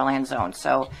exempt shoreland zone.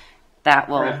 So that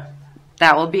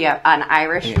will be an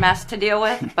Irish mess to deal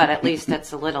with, but at least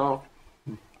it's a little,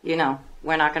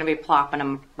 we're not going to be plopping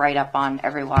them right up on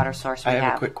every water source we have. I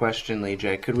have a quick question, Lee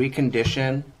J. Could we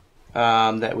condition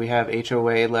that we have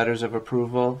HOA letters of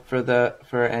approval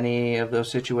for any of those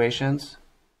situations?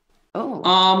 Oh.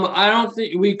 I don't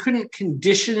think we couldn't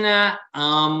condition that.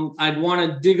 I'd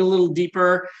want to dig a little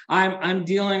deeper. I'm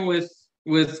dealing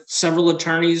with several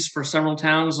attorneys for several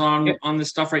towns on this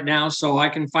stuff right now, so I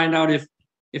can find out if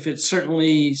it's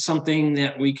certainly something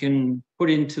that we can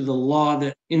put into the law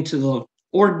into the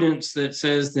ordinance that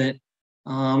says that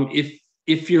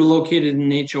if you're located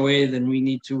in an HOA, then we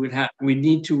need to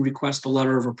request a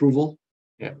letter of approval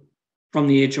from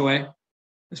the HOA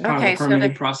as part of the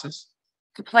permitting process.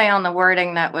 To play on the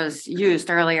wording that was used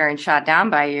earlier and shot down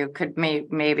by you, could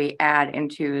maybe add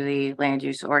into the land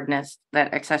use ordinance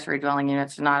that accessory dwelling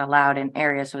units are not allowed in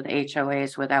areas with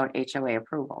HOAs without HOA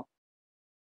approval.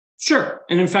 Sure,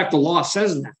 and in fact, the law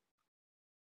says that.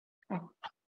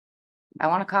 I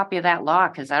want a copy of that law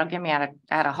because that'll get me out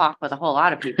of hawk with a whole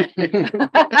lot of people.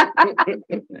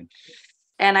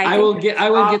 And I will get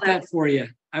that for you.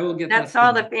 I will get that. That's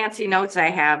all the fancy notes I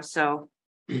have. So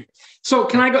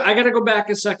can I go? I got to go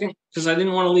back a second because I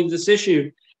didn't want to leave this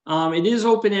issue. It is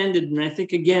open-ended, and I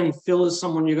think again, Phil is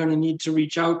someone you're going to need to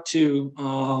reach out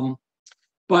to.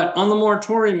 But on the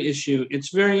moratorium issue,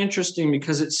 it's very interesting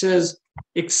because it says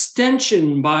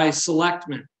extension by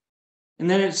selectmen. And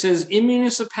then it says, in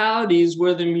municipalities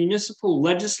where the municipal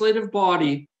legislative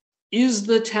body is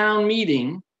the town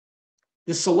meeting,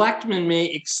 the selectmen may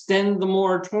extend the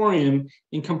moratorium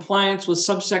in compliance with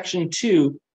subsection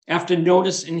 2 after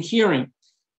notice and hearing.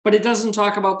 But it doesn't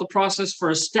talk about the process for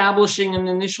establishing an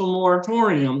initial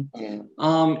moratorium.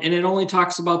 And it only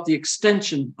talks about the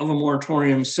extension of a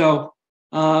moratorium. So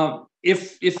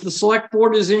if the select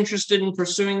board is interested in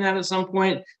pursuing that at some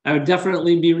point, I would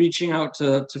definitely be reaching out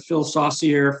to Phil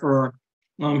Saucier for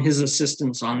his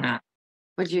assistance on that.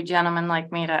 Would you gentlemen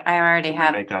like me to? I already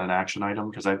have make that an action item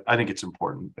because I think it's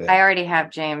important. I already have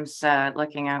James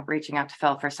reaching out to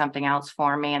Phil for something else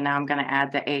for me, and now I'm going to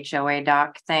add the HOA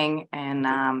doc thing,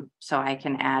 and so I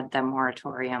can add the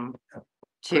moratorium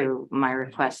to my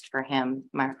request for him,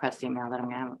 my request email that I'm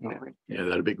going to have. Yeah,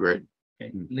 that'd be great.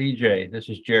 Okay. Lee J, this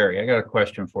is Jerry. I got a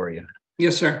question for you.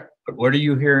 Yes, sir. What are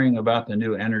you hearing about the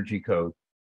new energy code?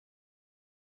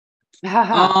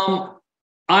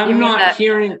 I'm not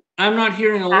hearing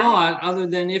a lot other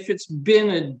than if it's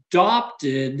been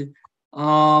adopted,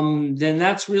 then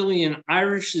that's really in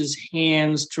Irish's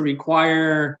hands to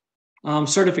require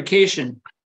certification.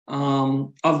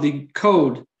 of the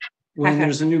code when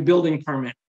there's a new building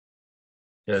permit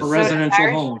for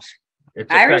residential homes.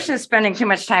 Irish is spending too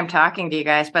much time talking to you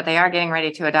guys, but they are getting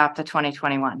ready to adopt the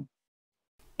 2021.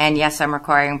 And yes, I'm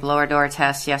requiring blower door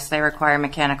tests. Yes, they require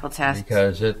mechanical tests.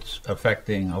 Because it's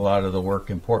affecting a lot of the work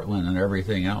in Portland and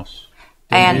everything else.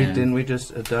 Didn't we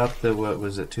just adopt the, what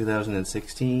was it,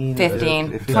 2016?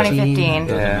 2015.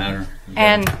 Yeah.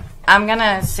 And I'm going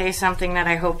to say something that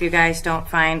I hope you guys don't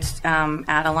find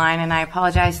out of line, and I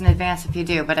apologize in advance if you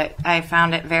do, but I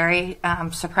found it very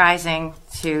surprising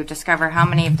to discover how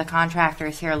many of the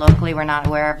contractors here locally were not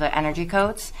aware of the energy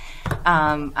codes.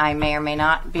 I may or may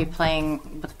not be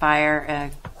playing with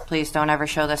fire. Please don't ever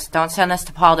show this. Don't send this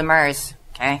to Paul Demers,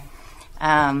 okay?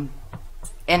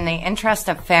 In the interest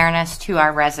of fairness to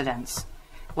our residents,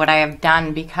 what I have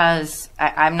done, because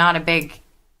I'm not a big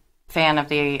fan of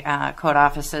the code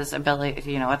office's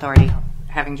ability, authority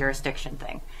having jurisdiction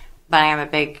thing, but I am a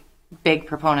big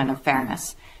proponent of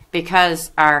fairness.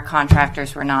 Because our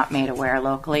contractors were not made aware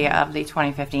locally of the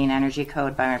 2015 energy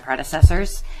code by my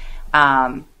predecessors,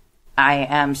 I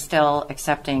am still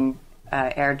accepting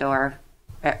blower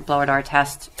door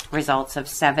test results of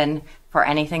 7 for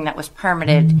anything that was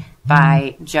permitted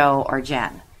by Joe or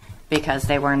Jen, because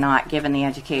they were not given the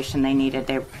education they needed.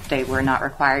 They were not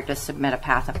required to submit a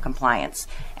path of compliance.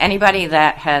 Anybody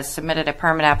that has submitted a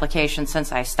permit application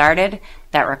since I started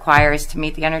that requires to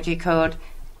meet the energy code,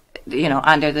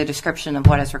 under the description of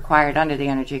what is required under the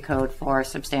energy code for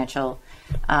substantial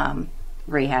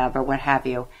rehab or what have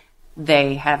you,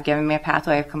 they have given me a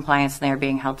pathway of compliance, and they are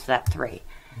being held to that 3.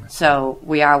 So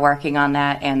we are working on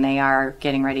that, and they are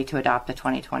getting ready to adopt the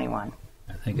 2021.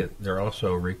 I think they're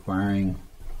also requiring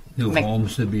new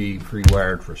homes to be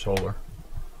pre-wired for solar.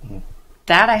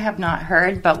 That I have not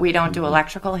heard, but we don't do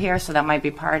electrical here, so that might be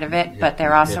part of it. But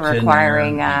they're also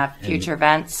requiring future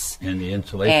vents and the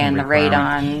insulation and the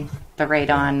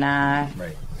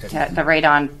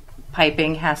radon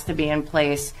piping has to be in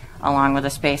place, along with a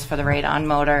space for the radon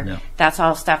motor. Yeah. That's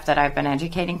all stuff that I've been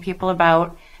educating people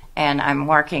about. And I'm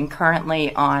working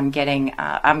currently on getting,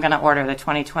 I'm going to order the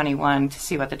 2021 to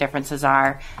see what the differences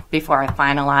are before I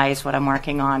finalize what I'm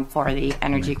working on for the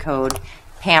energy code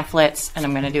pamphlets. And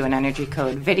I'm going to do an energy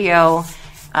code video.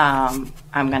 I'm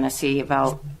going to see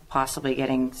about possibly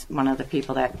getting one of the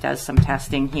people that does some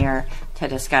testing here to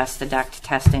discuss the duct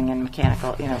testing and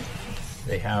mechanical,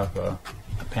 They have a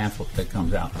pamphlet that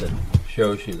comes out that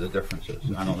shows you the differences.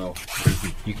 I don't know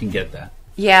if you can get that.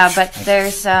 Yeah, but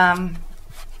there's...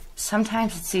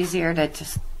 sometimes it's easier to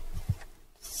just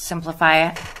simplify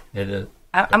it. It is.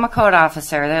 I'm a code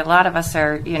officer. A lot of us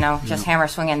are, just hammer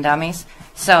swinging dummies.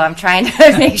 So I'm trying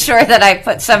to make sure that I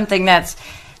put something that's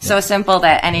so simple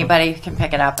that anybody can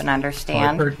pick it up and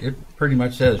understand. Well, it pretty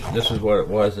much says, this is what it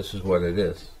was, this is what it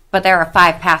is. But there are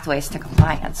 5 pathways to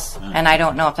compliance, and I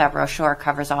don't know if that brochure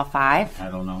covers all 5. I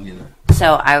don't know either.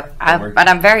 So but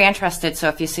I'm very interested. So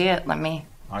if you see it, let me.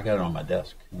 I got it on my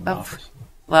desk in the office.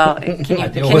 Well, I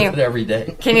deal with it every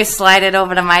day. Can you slide it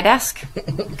over to my desk?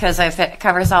 Because if it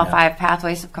covers all 5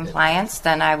 pathways of compliance,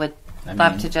 then I would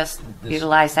love to just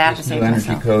utilize that to save myself. This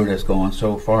new energy code has gone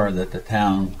so far that the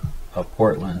town of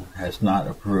Portland has not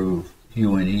approved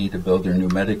UNE to build their new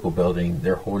medical building.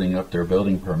 They're holding up their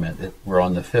building permit. We're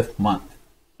on the 5th month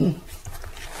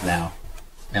now.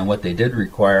 And what they did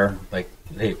require,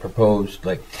 they proposed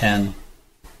 10,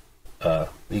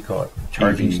 we call it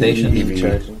charging stations. EV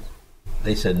charging.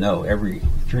 They said no. Every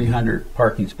 300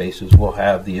 parking spaces will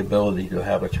have the ability to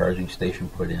have a charging station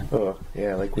put in. Oh,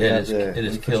 yeah, it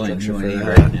is killing UNE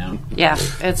right now. Yeah,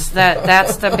 that's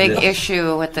the big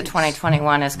issue with the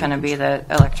 2021 is going to be the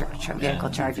electric vehicle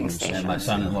charging station. And my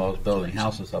son-in-law is building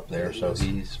houses up there, so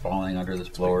he's falling under this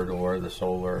blower door, the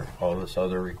solar, all this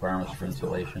other requirements for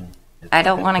insulation. I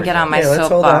don't want to get on my soapbox. Let's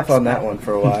hold off on that one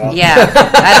for a while. Yeah,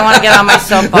 I don't want to get on my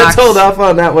soapbox. Let's hold off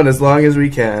on that one as long as we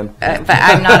can. But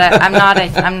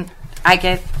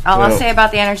all I'll say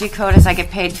about the energy code is I get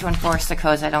paid to enforce the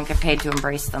codes. I don't get paid to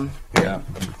embrace them. Yeah.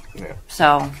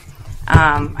 So,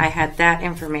 I had that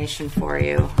information for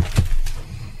you.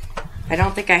 I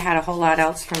don't think I had a whole lot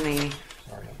else from the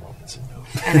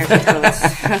energy codes.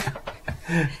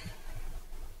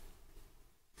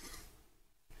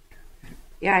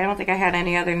 Yeah, I don't think I had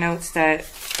any other notes that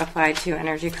applied to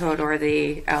energy code or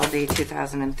the LD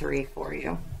 2003 for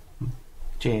you.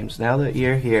 James, now that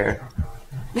you're here,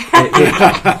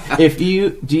 do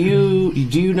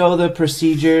you know the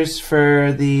procedures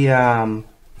for the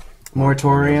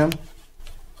moratorium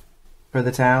for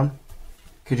the town?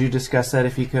 Could you discuss that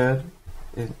if you could?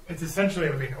 It's essentially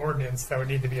it would be an ordinance that would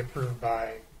need to be approved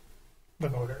by the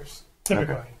voters,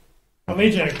 typically.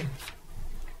 Okay.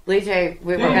 Lee J,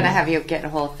 we were going to have you get a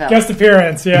hold of Phil. Guest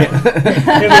appearance, yeah.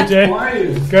 Hey, Lee J. How are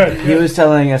you? Good. He was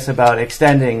telling us about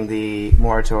extending the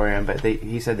moratorium, but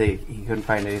he said he couldn't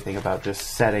find anything about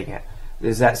just setting it.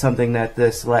 Is that something that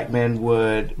the selectmen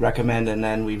would recommend, and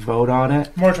then we vote on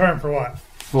it? Moratorium for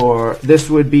what? This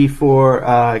would be for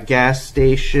gas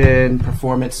station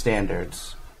performance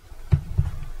standards.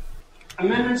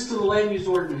 Amendments to the land use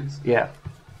ordinance. Yeah.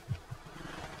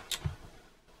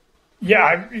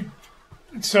 Yeah,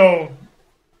 so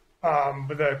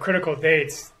with the critical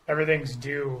dates, everything's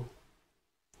due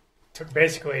to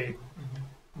basically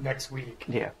next week.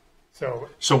 Yeah.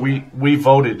 So we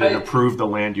voted and approved the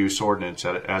land use ordinance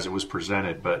as it was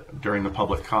presented, but during the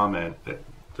public comment,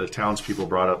 the townspeople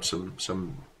brought up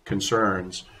some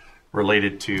concerns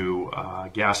related to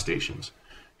gas stations.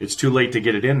 It's too late to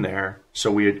get it in there,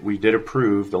 so we did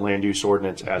approve the land use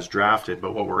ordinance as drafted,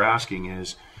 but what we're asking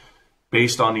is,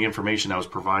 based on the information that was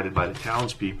provided by the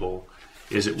townspeople,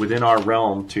 is it within our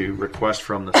realm to request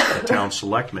from the town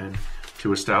selectmen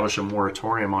to establish a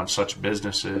moratorium on such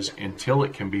businesses until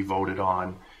it can be voted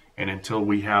on and until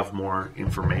we have more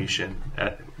information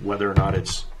at whether or not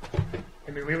it's...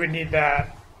 I mean, we would need the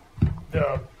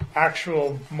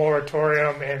actual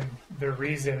moratorium and the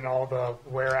reason, all the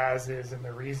whereases and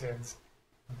the reasons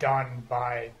done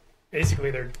by,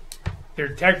 basically they're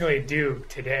technically due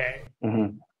today.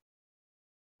 Mm-hmm.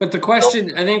 But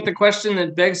I think the question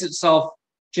that begs itself,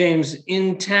 James,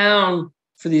 in town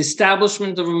for the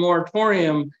establishment of a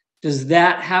moratorium, does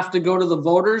that have to go to the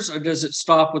voters or does it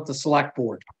stop with the select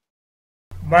board?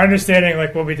 My understanding,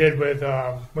 like what we did with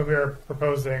when we were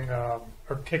proposing or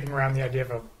kicking around the idea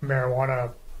of a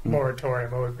marijuana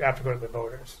moratorium, it would have to go to the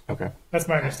voters. Okay. That's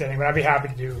my understanding, but I'd be happy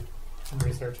to do some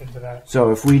research into that. So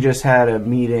if we just had a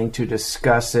meeting to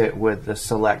discuss it with the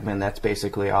selectmen, that's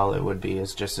basically all it would be,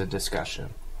 is just a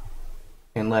discussion.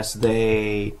 Unless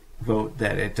they vote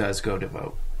that it does go to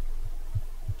vote.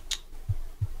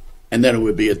 And then it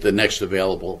would be at the next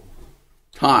available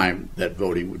time that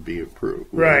voting would be approved.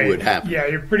 Right. Would happen. Yeah,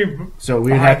 you're pretty. So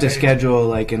we'd have to schedule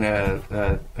like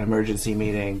an emergency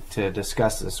meeting to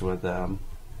discuss this with them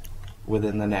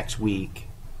within the next week.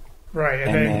 Right.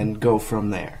 And then go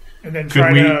from there. And then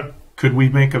could we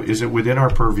make is it within our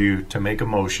purview to make a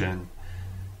motion?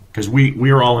 Because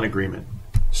we are all in agreement.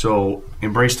 So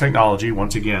embrace technology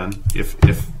once again. If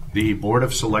the Board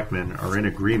of Selectmen are in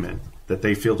agreement that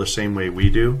they feel the same way we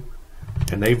do,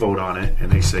 and they vote on it,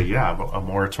 and they say, yeah, a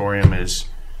moratorium is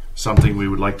something we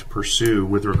would like to pursue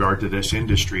with regard to this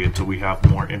industry until we have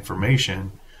more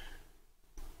information,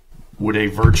 would a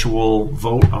virtual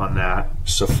vote on that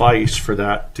suffice for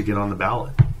that to get on the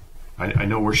ballot? I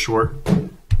know we're short.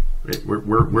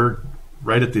 We're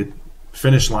right at the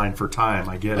finish line for time.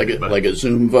 I get it. Like a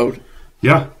Zoom vote?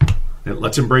 Yeah.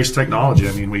 Let's embrace technology.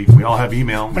 I mean, we all have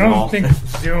email. I don't think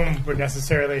Zoom would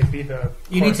necessarily be the.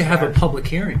 You need to have a public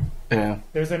hearing. Yeah.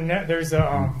 There's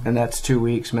a and that's 2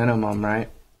 weeks minimum, right?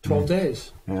 12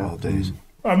 days. Yeah. 12 days.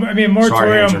 I mean, moratorium.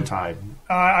 Sorry, hands are tied.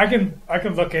 I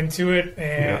can look into it,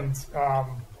 and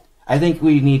I think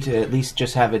we need to at least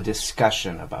just have a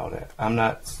discussion about it. I'm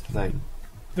not like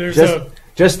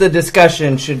just the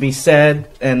discussion should be said,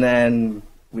 and then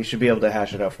we should be able to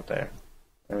hash it out from there.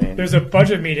 I mean, there's a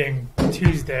budget meeting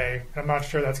Tuesday. I'm not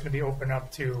sure that's going to be open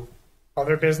up to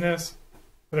other business.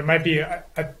 But there might be. I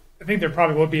think there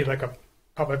probably will be like a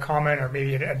public comment or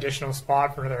maybe an additional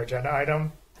spot for another agenda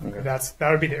item. Okay.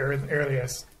 That would be the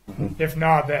earliest. Mm-hmm. If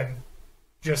not, then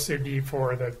just it'd be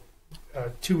for the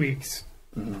 2 weeks,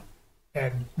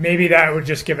 and maybe that would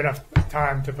just give enough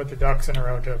time to put the ducks in a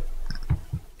row.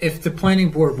 If the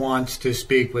planning board wants to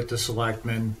speak with the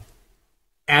selectmen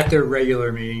at their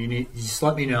regular meeting, you just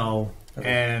let me know,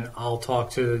 and I'll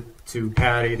talk to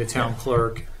Patty, the town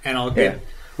clerk, and I'll get. Yeah.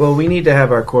 Well, we need to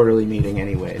have our quarterly meeting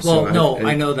anyway. Well, so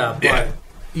I know that, but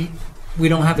we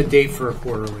don't have a date for a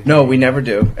quarterly. No, we never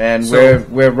do, and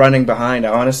we're running behind.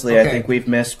 Honestly, I think we've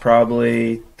missed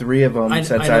probably 3 of them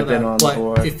since I've been on the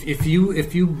board. If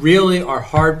you really are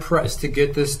hard pressed to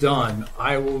get this done,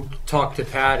 I will talk to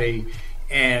Patty,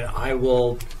 and I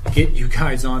will get you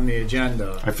guys on the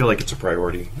agenda. I feel like it's a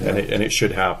priority, and it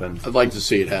should happen. I'd like to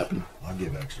see it happen. I'll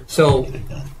give extra. So,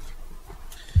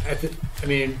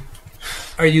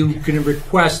 are you going to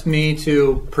request me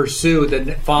to pursue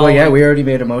the following? Well, yeah, we already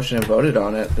made a motion and voted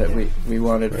on it that we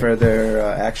wanted further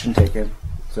action taken.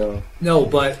 So no,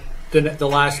 but the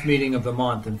last meeting of the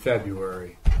month in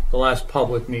February, the last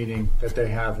public meeting that they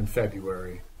have in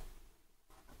February.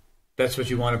 That's what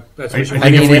you want to. That's what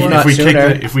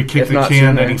if we kick the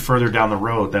can any further down the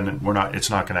road, then it's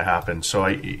not going to happen. So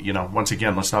once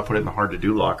again, let's not put it in the hard to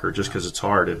do locker just because it's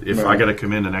hard. If I got to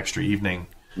come in an extra evening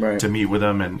Right. to meet with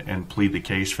them and plead the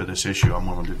case for this issue, I'm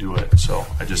willing to do it. So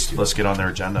let's get on their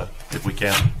agenda if we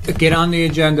can. Get on the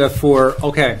agenda for,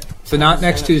 okay, so not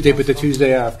next Tuesday, but the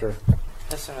Tuesday after.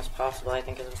 As soon as possible, I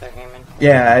think is what they're aiming for.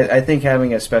 Yeah, I think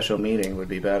having a special meeting would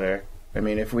be better. I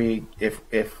mean, if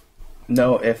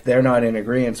they're not in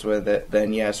agreement with it,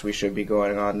 then yes, we should be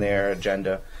going on their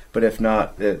agenda. But if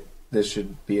not, this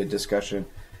should be a discussion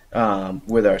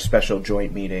with our special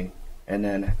joint meeting, and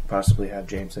then possibly have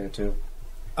James there too.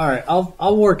 All right,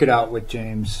 I'll work it out with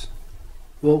James.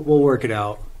 We'll work it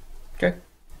out. Okay.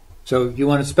 So you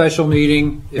want a special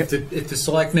meeting? If the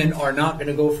selectmen are not going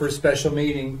to go for a special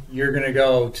meeting, you're going to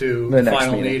go to The the next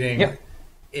final meeting. meeting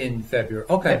in February.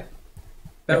 Okay,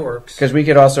 that works. Because we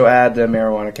could also add the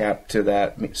marijuana cap to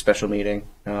that special meeting,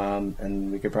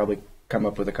 and we could probably come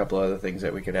up with a couple other things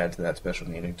that we could add to that special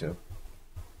meeting too.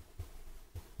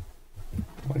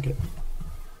 Like it.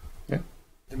 Yeah.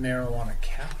 The marijuana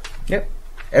cap. Yep.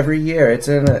 Every year, it's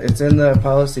in the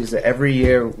policies that every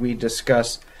year we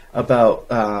discuss about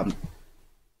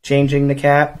changing the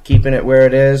cap, keeping it where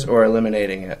it is, or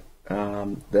eliminating it.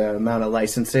 The amount of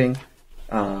licensing.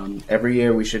 Every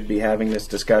year we should be having this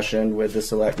discussion with the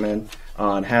selectmen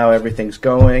on how everything's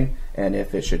going and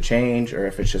if it should change or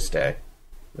if it should stay.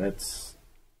 It's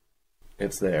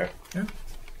there. Yeah.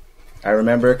 I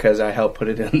remember because I helped put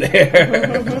it in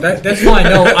there. That's fine.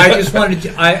 No, I just wanted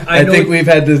to. I know think we've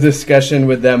had this discussion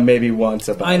with them maybe once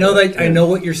about. I know it. that I know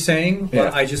what you're saying, but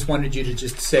Yeah. I just wanted you to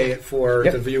just say it for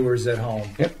Yep. the viewers at home.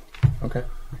 Yep. Okay.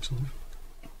 Excellent.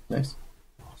 Nice.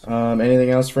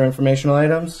 Anything else for informational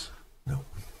items?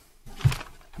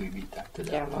 We beat that to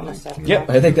Yeah, I'm almost done. Yep.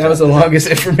 I think that was the longest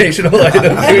informational item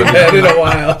we've had in a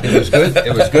while. It was good.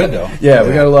 It was good though. Yeah,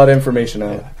 we got a lot of information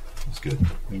out. It's good.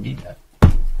 We need that.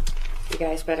 You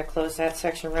guys better close that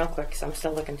section real quick because I'm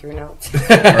still looking through notes. All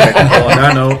right. Well, on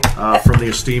that note, from the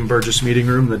esteemed Burgess Meeting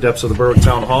Room, the depths of the Berwick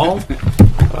Town Hall,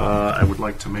 I would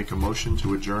like to make a motion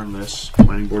to adjourn this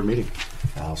planning board meeting.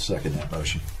 I'll second that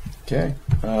motion. Okay.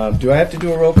 Do I have to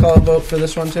do a roll call vote for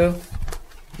this one too?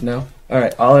 No. All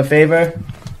right. All in favor?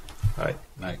 All right.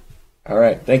 Night. All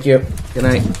right. Thank you. Good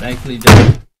night. Thankfully,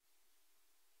 Dave.